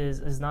sweep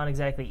is not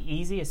exactly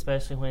easy,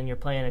 especially when you're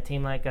playing a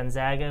team like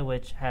Gonzaga,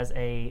 which has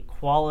a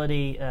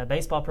quality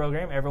baseball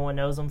program. Everyone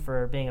knows them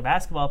for being a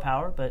basketball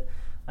power, but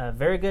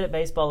very good at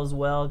baseball as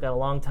well. Got a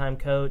long-time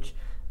coach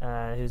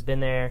who's been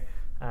there.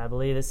 I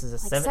believe this is a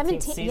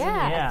 17th season.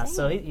 Yeah,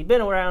 so he's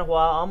been around a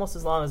while, almost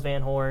as long as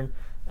Van Horn.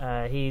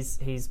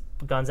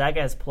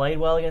 Gonzaga has played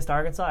well against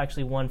Arkansas,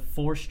 actually won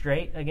 4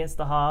 straight against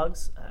the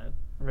Hogs.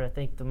 I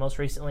think the most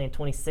recently in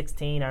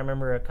 2016. I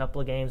remember a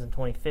couple of games in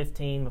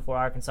 2015 before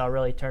Arkansas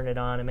really turned it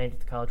on and made it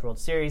to the College World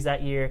Series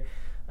that year.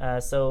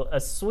 So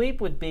a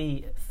sweep would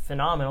be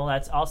phenomenal.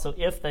 That's also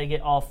if they get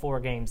all 4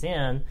 games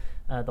in.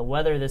 The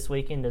weather this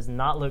weekend does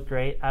not look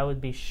great. I would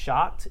be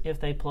shocked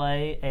if they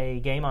play a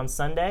game on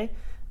Sunday.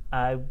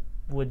 I'm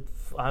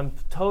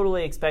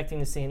totally expecting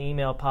to see an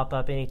email pop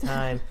up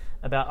anytime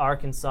about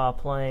Arkansas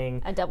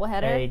playing A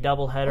doubleheader? a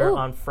doubleheader Ooh.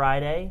 on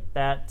Friday.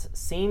 That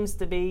seems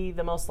to be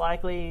the most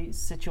likely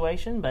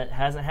situation, but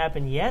hasn't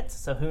happened yet,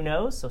 so who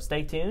knows? So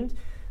stay tuned.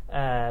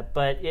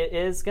 But it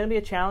is going to be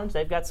a challenge.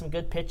 They've got some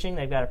good pitching.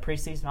 They've got a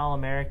preseason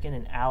All-American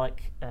in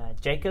Alec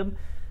Jacob,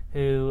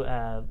 who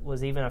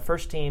was even a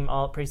first-team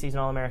preseason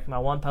All-American by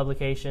one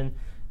publication,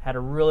 had a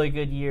really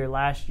good year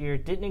last year.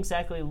 Didn't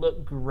exactly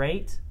look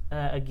great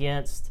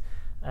against,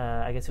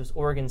 I guess it was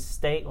Oregon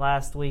State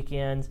last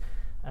weekend.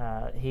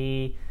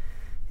 He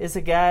is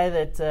a guy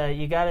that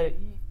you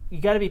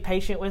got to be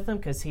patient with him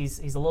because he's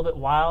a little bit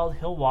wild.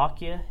 He'll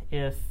walk you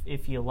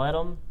if you let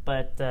him,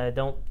 but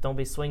don't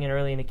be swinging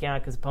early in the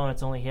count because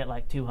opponents only hit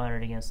like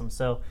 200 against him.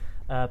 So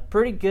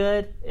pretty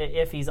good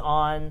if he's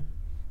on,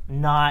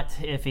 not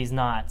if he's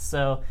not.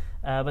 So,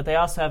 but they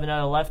also have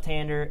another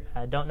left-hander.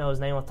 I don't know his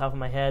name off the top of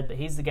my head, but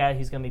he's the guy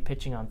who's going to be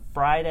pitching on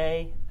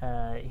Friday.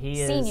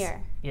 He is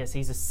Senior. Yes,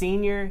 he's a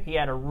senior. He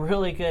had a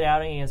really good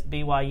outing against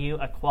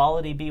BYU, a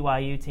quality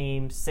BYU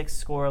team,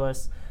 6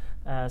 scoreless.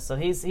 So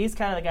he's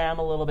kind of the guy I'm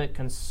a little bit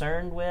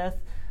concerned with.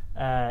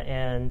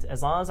 And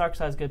as long as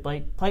Arkansas has good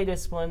play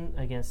discipline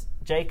against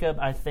Jacob,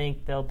 I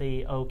think they'll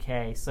be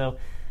okay. So,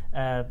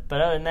 but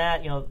other than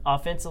that,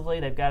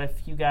 offensively, they've got a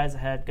few guys that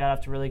had got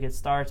off to really good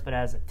starts, but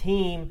as a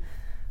team,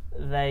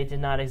 they did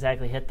not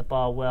exactly hit the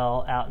ball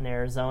well out in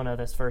Arizona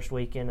this first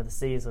weekend of the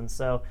season.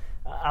 So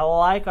I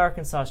like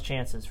Arkansas's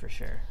chances for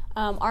sure.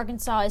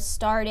 Arkansas is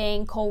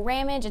starting Cole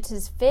Ramage. It's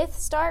his 5th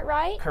start,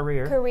 right?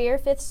 Career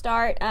 5th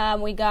start.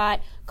 We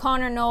got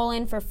Connor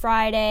Nolan for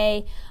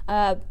Friday,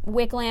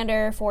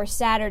 Wicklander for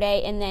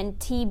Saturday, and then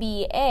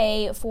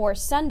TBA for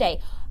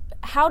Sunday.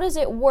 How does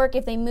it work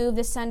if they move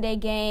the Sunday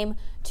game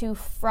to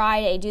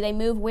Friday? Do they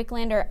move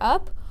Wicklander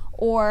up,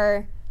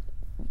 or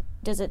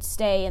does it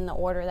stay in the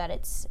order that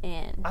it's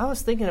in? I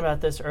was thinking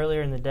about this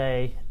earlier in the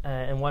day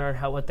and wondering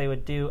what they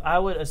would do. I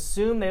would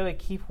assume they would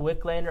keep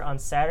Wicklander on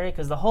Saturday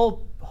because the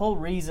whole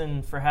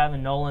reason for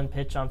having Nolan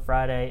pitch on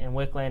Friday and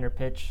Wicklander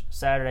pitch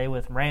Saturday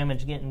with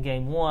Ramage getting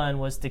game 1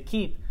 was to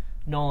keep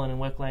Nolan and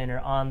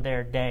Wicklander on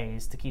their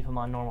days, to keep them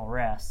on normal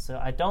rest. So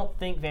I don't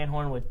think Van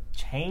Horn would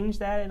change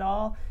that at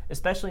all,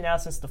 especially now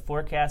since the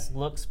forecast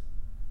looks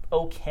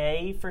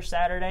okay for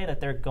Saturday that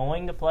they're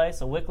going to play.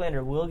 So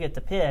Wicklander will get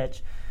to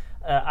pitch.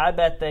 I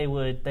bet they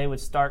would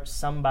start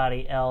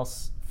somebody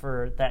else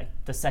for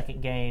the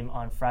second game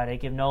on Friday.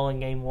 Give Nolan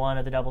game 1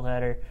 of the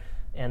doubleheader,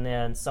 and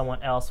then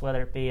someone else,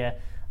 whether it be a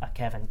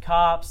Kevin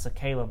Kopps, a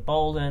Caleb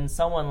Bolden,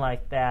 someone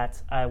like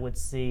that. I would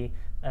see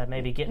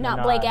maybe getting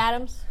Not Blake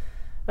Adams.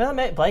 Well,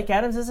 Blake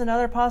Adams is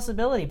another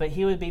possibility, but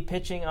he would be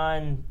pitching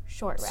on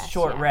short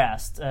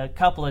rest, a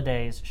couple of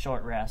days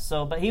short rest.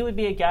 So, but he would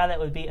be a guy that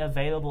would be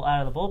available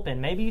out of the bullpen.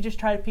 Maybe you just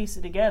try to piece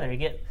it together.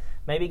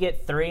 Maybe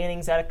get 3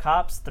 innings out of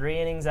Kopps, 3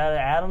 innings out of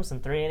Adams,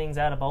 and 3 innings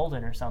out of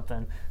Bolden or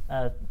something,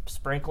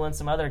 sprinkling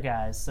some other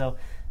guys. So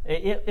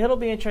it'll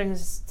be interesting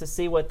to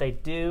see what they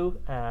do.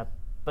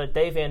 But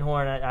Dave Van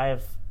Horn, I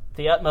have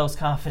the utmost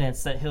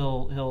confidence that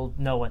he'll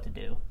know what to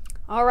do.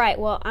 All right,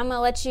 well, I'm going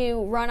to let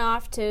you run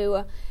off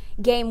to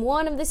game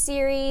 1 of the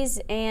series,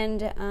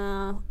 and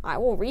I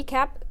will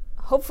recap,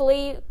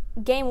 hopefully,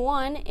 game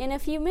 1 in a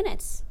few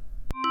minutes.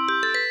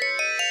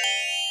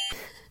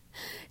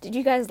 Did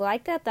you guys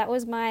like that? That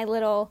was my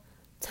little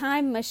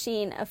time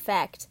machine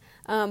effect.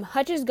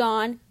 Hutch is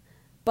gone,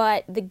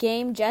 but the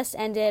game just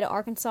ended.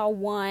 Arkansas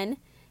won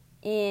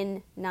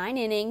in 9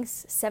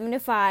 innings,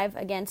 7-5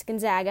 against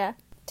Gonzaga.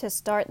 To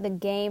start the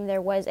game,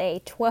 there was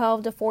a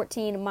 12 to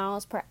 14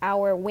 miles per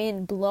hour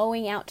wind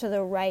blowing out to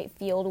the right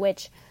field,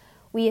 which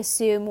we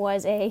assume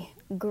was a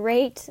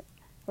great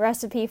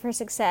recipe for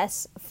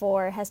success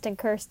for Heston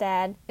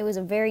Kjerstad. It was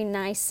a very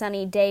nice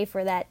sunny day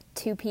for that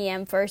 2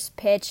 p.m. first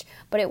pitch,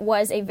 but it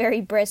was a very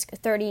brisk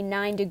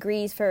 39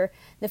 degrees for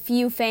the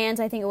few fans.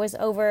 I think it was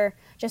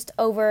just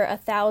over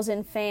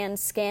 1,000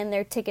 fans scanned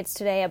their tickets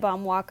today at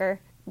Baum-Walker.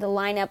 The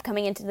lineup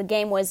coming into the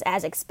game was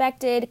as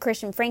expected.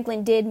 Christian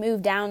Franklin did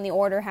move down the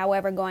order,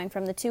 however, going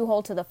from the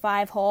 2-hole to the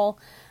 5-hole.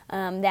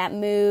 That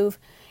move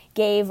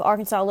gave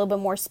Arkansas a little bit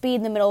more speed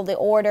in the middle of the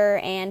order,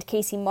 and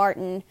Casey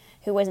Martin,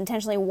 who was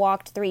intentionally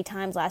walked 3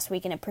 times last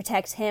week, and it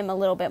protects him a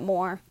little bit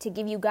more. To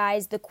give you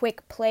guys the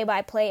quick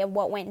play-by-play of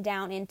what went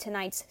down in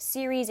tonight's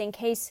series in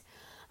case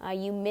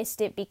you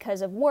missed it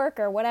because of work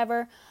or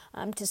whatever.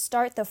 To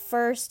start the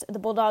first, the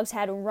Bulldogs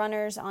had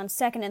runners on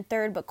second and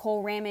third, but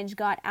Cole Ramage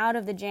got out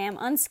of the jam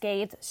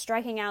unscathed,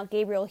 striking out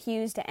Gabriel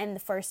Hughes to end the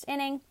first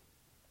inning.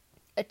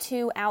 A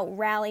 2-out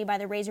rally by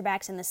the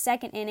Razorbacks in the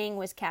second inning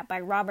was capped by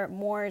Robert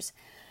Moore's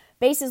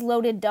bases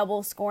loaded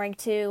double, scoring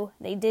 2.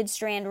 They did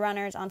strand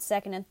runners on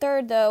second and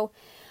third, though,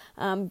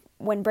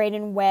 when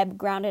Braden Webb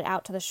grounded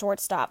out to the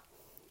shortstop.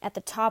 At the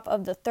top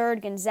of the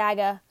third,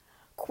 Gonzaga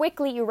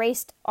quickly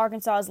erased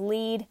Arkansas's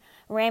lead.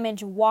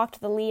 Ramage walked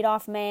the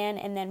leadoff man,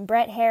 and then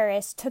Brett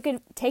Harris,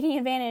 taking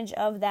advantage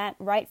of that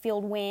right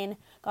field win,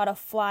 got a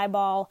fly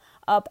ball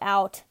up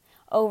out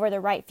over the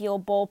right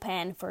field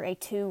bullpen for a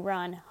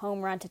 2-run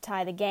home run to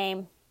tie the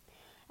game.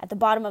 At the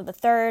bottom of the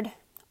third,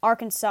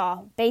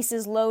 Arkansas,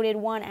 bases loaded,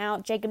 1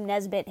 out. Jacob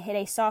Nesbitt hit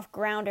a soft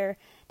grounder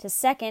to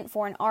second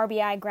for an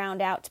RBI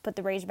ground out to put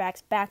the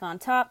Razorbacks back on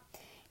top.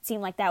 It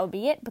seemed like that would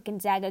be it, but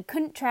Gonzaga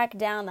couldn't track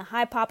down the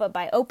high pop-up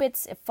by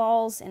Opitz. It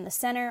falls in the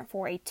center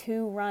for a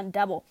 2-run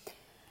double.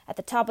 At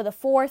the top of the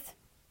fourth,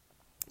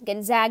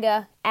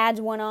 Gonzaga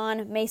adds one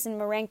on. Mason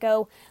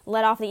Marenko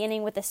led off the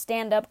inning with a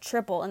stand-up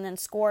triple and then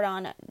scored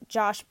on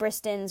Josh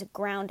Briston's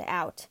ground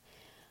out.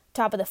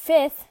 Top of the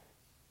fifth,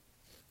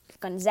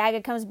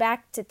 Gonzaga comes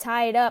back to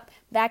tie it up.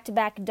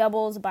 Back-to-back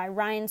doubles by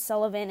Ryan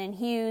Sullivan and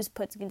Hughes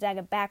puts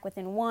Gonzaga back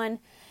within 1.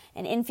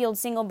 An infield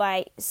single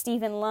by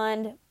Stephen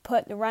Lund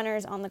put the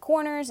runners on the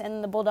corners,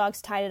 and the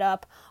Bulldogs tied it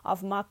up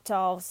off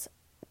Mokhtal's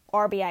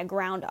RBI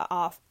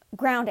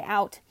ground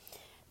out.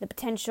 The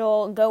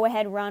potential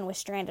go-ahead run was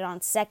stranded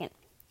on second.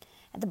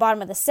 At the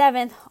bottom of the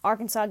seventh,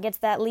 Arkansas gets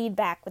that lead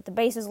back with the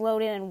bases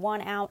loaded and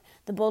 1 out.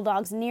 The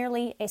Bulldogs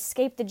nearly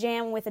escaped the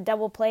jam with a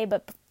double play,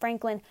 but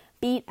Franklin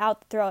beat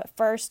out the throw at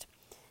first.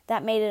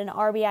 That made it an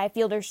RBI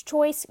fielder's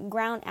choice,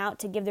 ground out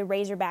to give the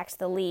Razorbacks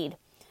the lead.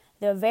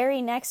 The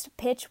very next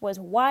pitch was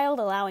wild,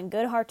 allowing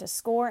Goodhart to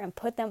score and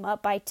put them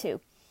up by 2.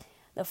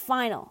 The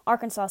final,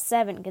 Arkansas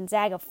 7,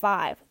 Gonzaga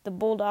 5. The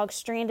Bulldogs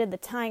stranded the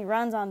tying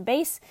runs on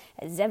base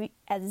as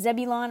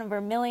Zebulon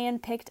Vermillion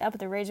picked up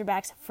the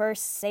Razorbacks'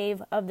 first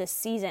save of the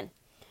season.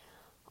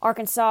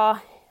 Arkansas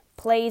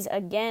plays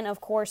again, of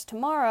course,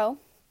 tomorrow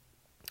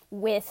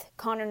with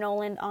Connor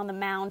Noland on the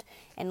mound.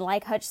 And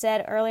like Hutch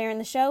said earlier in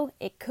the show,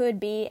 it could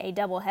be a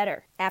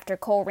doubleheader. After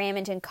Cole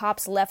Ramage and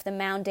Cops left the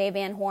mound, Dave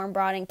Van Horn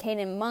brought in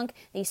Caden Monk,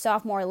 the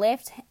sophomore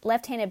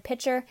left-handed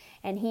pitcher,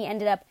 and he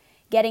ended up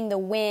getting the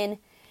win.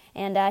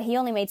 And he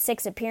only made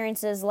 6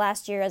 appearances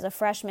last year as a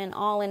freshman,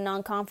 all in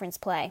non-conference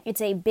play.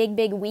 It's a big,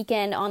 big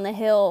weekend on the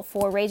Hill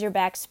for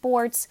Razorback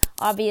sports.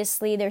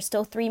 Obviously, there's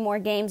still 3 more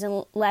games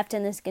left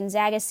in this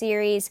Gonzaga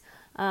series.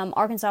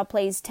 Arkansas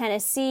plays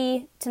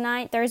Tennessee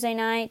tonight, Thursday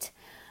night.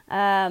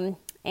 And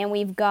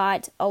we've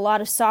got a lot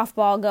of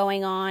softball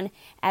going on,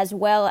 as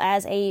well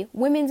as a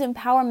women's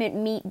empowerment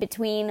meet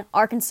between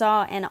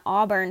Arkansas and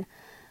Auburn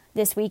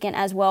this weekend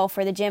as well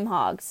for the Gym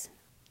Hogs.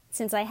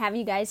 Since I have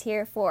you guys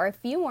here for a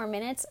few more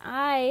minutes,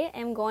 I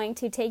am going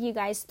to take you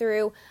guys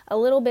through a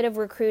little bit of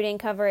recruiting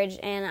coverage,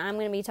 and I'm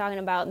going to be talking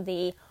about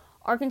the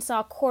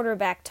Arkansas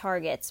quarterback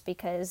targets,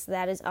 because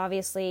that is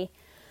obviously,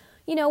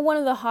 one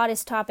of the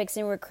hottest topics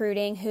in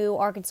recruiting, who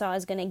Arkansas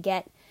is going to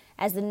get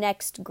as the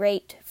next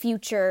great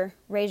future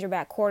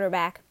Razorback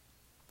quarterback.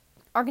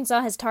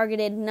 Arkansas has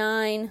targeted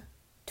 9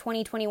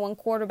 2021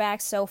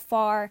 quarterbacks so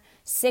far,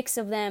 6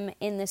 of them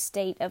in the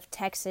state of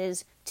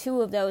Texas.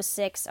 2 of those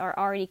 6 are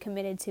already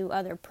committed to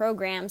other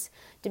programs.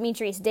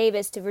 Demetrius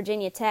Davis to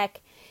Virginia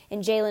Tech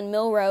and Jalen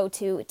Milroe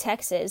to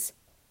Texas.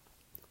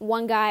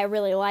 One guy I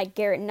really like,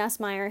 Garrett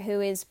Nussmeier, who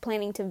is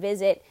planning to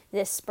visit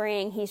this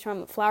spring. He's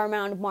from Flower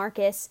Mound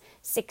Marcus,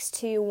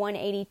 6'2",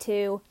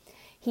 182.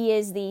 He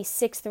is the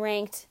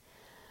 6th-ranked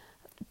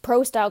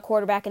pro-style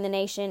quarterback in the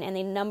nation and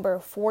the number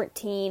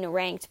 14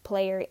 ranked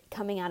player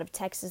coming out of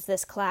Texas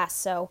this class.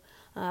 So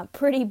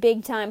pretty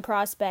big-time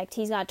prospect.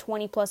 He's got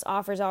 20-plus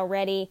offers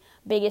already.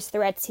 Biggest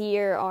threats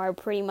here are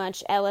pretty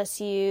much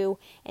LSU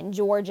and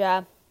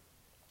Georgia.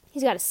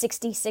 He's got a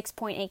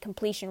 66.8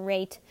 completion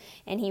rate,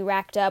 and he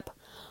racked up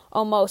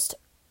almost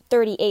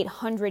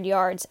 3,800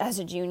 yards as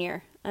a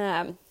junior.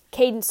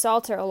 Caden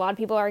Salter, a lot of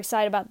people are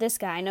excited about this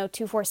guy. I know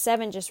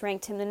 247 just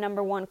ranked him the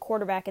number 1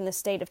 quarterback in the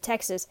state of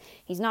Texas.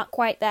 He's not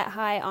quite that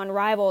high on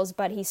Rivals,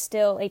 but he's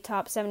still a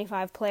top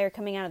 75 player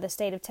coming out of the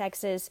state of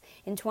Texas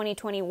in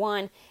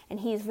 2021,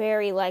 and he's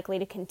very likely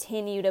to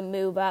continue to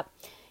move up.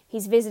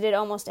 He's visited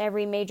almost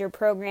every major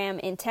program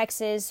in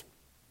Texas.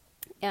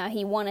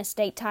 He won a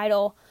state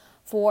title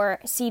for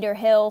Cedar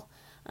Hill.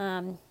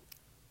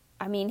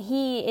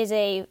 He is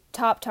a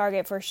top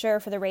target for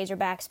sure for the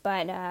Razorbacks,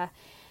 but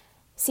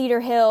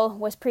Cedar Hill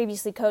was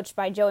previously coached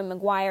by Joey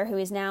McGuire, who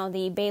is now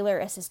the Baylor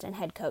assistant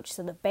head coach,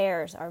 so the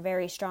Bears are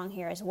very strong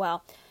here as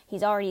well.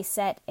 He's already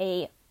set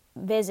a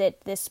visit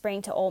this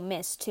spring to Ole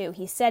Miss, too.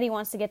 He said he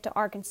wants to get to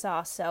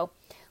Arkansas, so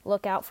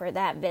look out for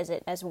that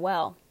visit as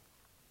well.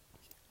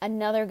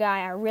 Another guy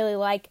I really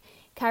like,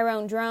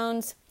 Kyron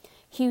Drones,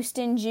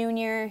 Houston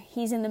Jr.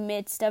 He's in the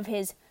midst of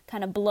his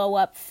kind of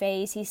blow-up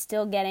phase. He's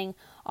still getting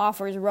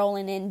offers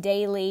rolling in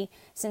daily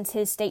since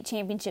his state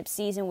championship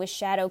season with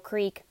Shadow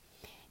Creek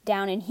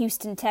down in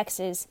Houston,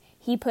 Texas.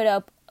 He put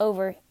up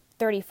over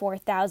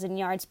 34,000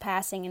 yards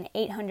passing and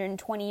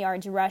 820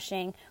 yards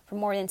rushing for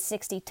more than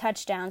 60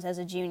 touchdowns as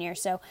a junior.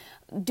 So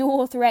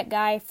dual threat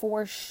guy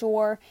for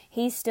sure.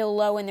 He's still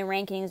low in the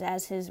rankings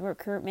as his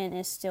recruitment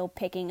is still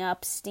picking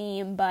up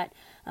steam, but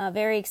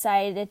very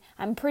excited.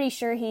 I'm pretty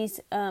sure he's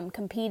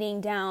competing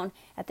down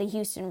at the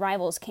Houston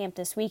Rivals camp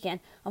this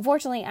weekend.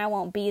 Unfortunately, I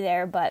won't be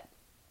there, but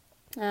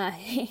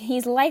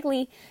he's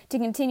likely to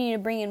continue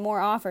to bring in more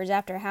offers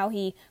after how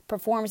he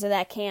performs at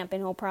that camp,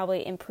 and he'll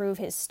probably improve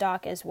his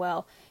stock as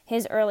well.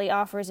 His early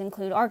offers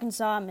include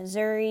Arkansas,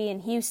 Missouri,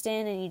 and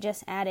Houston, and he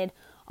just added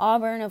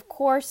Auburn. Of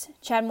course,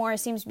 Chad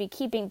Morris seems to be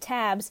keeping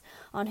tabs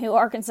on who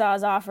Arkansas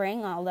is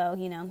offering, although,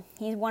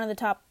 he's one of the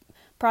top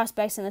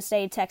prospects in the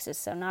state of Texas,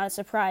 so not a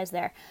surprise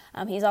there.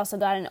 He's also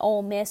got an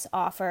Ole Miss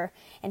offer,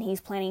 and he's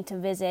planning to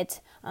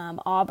visit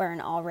Auburn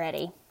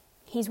already.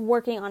 He's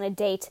working on a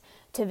date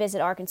to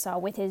visit Arkansas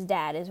with his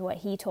dad, is what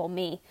he told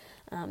me.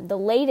 The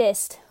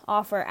latest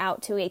offer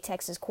out to a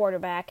Texas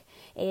quarterback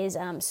is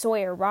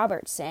Sawyer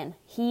Robertson.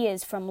 He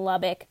is from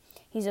Lubbock.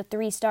 He's a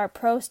 3-star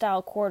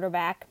pro-style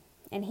quarterback,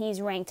 and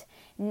he's ranked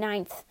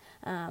 9th.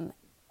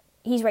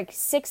 He's ranked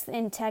 6th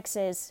in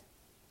Texas.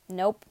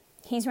 Nope.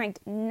 He's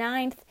ranked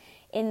 9th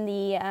in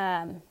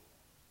the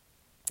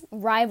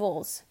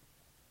Rivals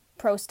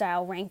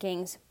pro-style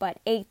rankings, but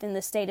 8th in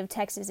the state of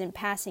Texas in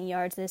passing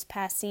yards this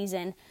past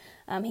season.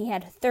 He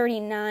had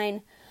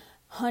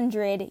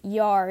 3,900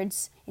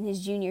 yards in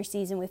his junior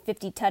season with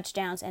 50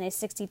 touchdowns and a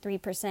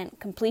 63%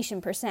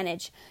 completion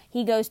percentage.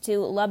 He goes to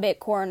Lubbock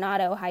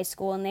Coronado High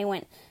School, and they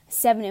went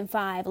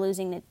 7-5,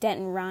 losing to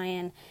Denton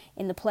Ryan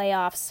in the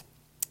playoffs.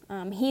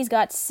 He's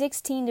got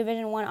 16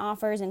 Division I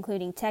offers,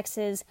 including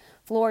Texas,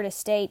 Florida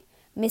State,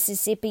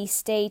 Mississippi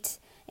State,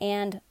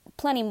 and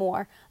plenty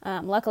more.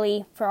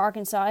 Luckily for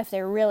Arkansas, if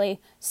they're really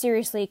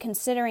seriously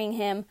considering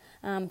him,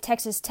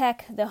 Texas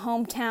Tech, the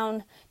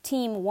hometown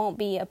team, won't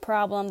be a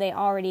problem. They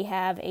already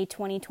have a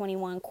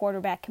 2021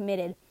 quarterback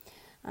committed.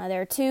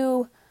 There are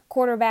 2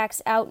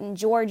 quarterbacks out in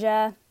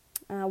Georgia.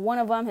 One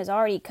of them has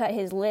already cut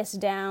his list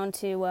down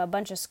to a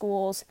bunch of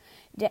schools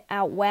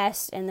out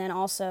west, and then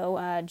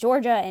also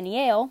Georgia and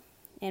Yale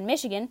and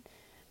Michigan.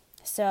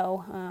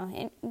 So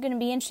going to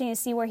be interesting to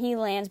see where he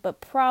lands,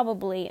 but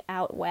probably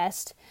out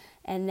west.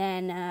 And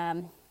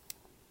then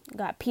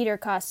got Peter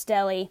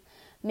Costelli,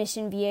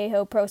 Mission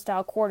Viejo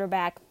pro-style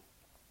quarterback.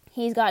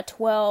 He's got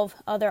 12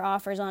 other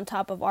offers on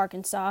top of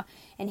Arkansas,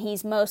 and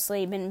he's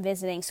mostly been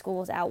visiting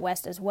schools out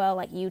west as well,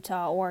 like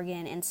Utah,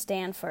 Oregon, and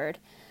Stanford.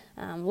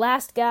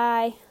 Last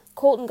guy,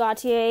 Colton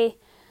Gauthier.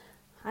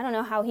 I don't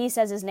know how he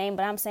says his name,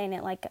 but I'm saying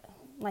it like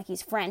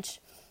he's French.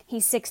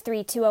 He's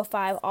 6'3",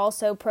 205,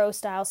 also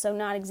pro-style, so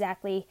not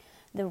exactly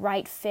the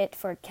right fit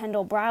for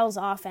Kendall Briles'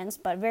 offense,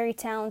 but very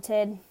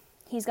talented.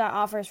 He's got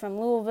offers from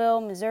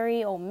Louisville,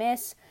 Missouri, Ole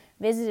Miss,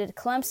 visited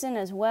Clemson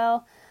as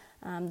well.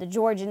 The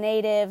Georgia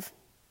native,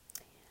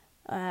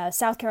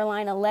 South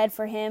Carolina led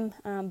for him,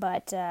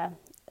 but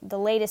the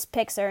latest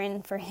picks are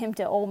in for him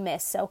to Ole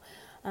Miss. So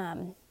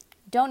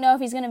don't know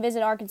if he's going to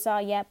visit Arkansas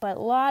yet, but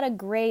a lot of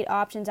great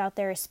options out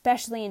there,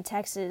 especially in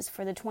Texas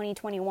for the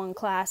 2021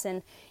 class.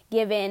 And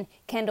given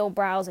Kendall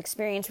Briles'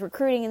 experience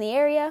recruiting in the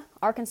area,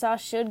 Arkansas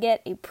should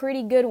get a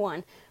pretty good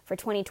one for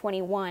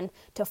 2021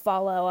 to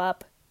follow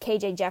up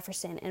KJ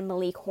Jefferson and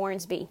Malik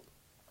Hornsby.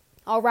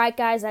 All right,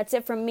 guys, that's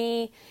it from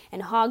me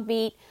and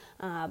Hogbeat.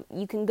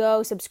 You can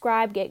go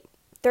subscribe, get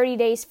 30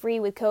 days free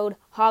with code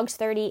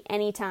HOGS30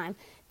 anytime.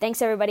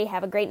 Thanks, everybody.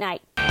 Have a great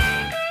night.